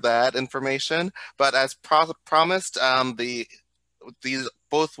for that information. But as promised, these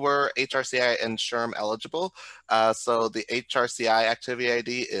both were HRCI and SHRM eligible. So the HRCI activity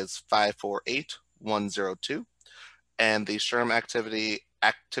ID is 548102, and the SHRM activity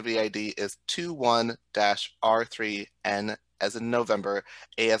ID is 21-R3N as in November,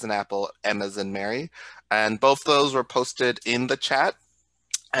 A as in Apple, M as in Mary. And both those were posted in the chat.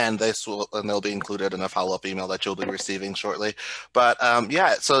 And they'll be included in a follow-up email that you'll be receiving shortly. But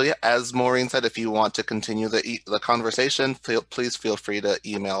as Maureen said, if you want to continue the conversation, please feel free to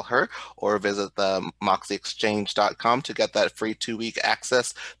email her or visit the moxieexchange.com to get that free 2-week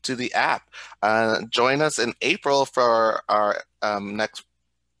access to the app. Join us in April for our next.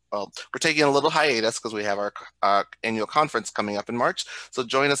 Well, we're taking a little hiatus because we have our annual conference coming up in March. So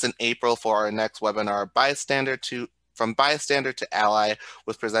join us in April for our next webinar, From Bystander to Ally,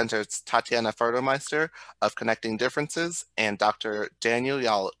 with presenters Tatiana Ferdomeister of Connecting Differences and Dr.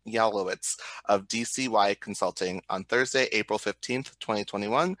 Daniel Yalowitz of DCY Consulting on Thursday, April 15th,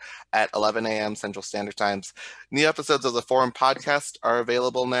 2021 at 11 a.m. Central Standard Times. New episodes of the Forum podcast are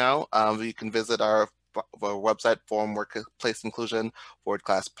available now. You can visit our website, Forum Workplace Inclusion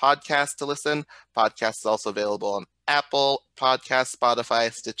 /podcast to listen. Podcast is also available on Apple Podcasts,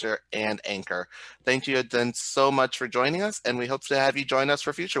 Spotify, Stitcher, and Anchor. Thank you again so much for joining us, and we hope to have you join us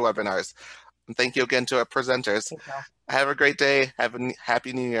for future webinars. And thank you again to our presenters. Have a great day. Have a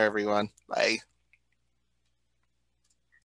happy New Year, everyone. Bye.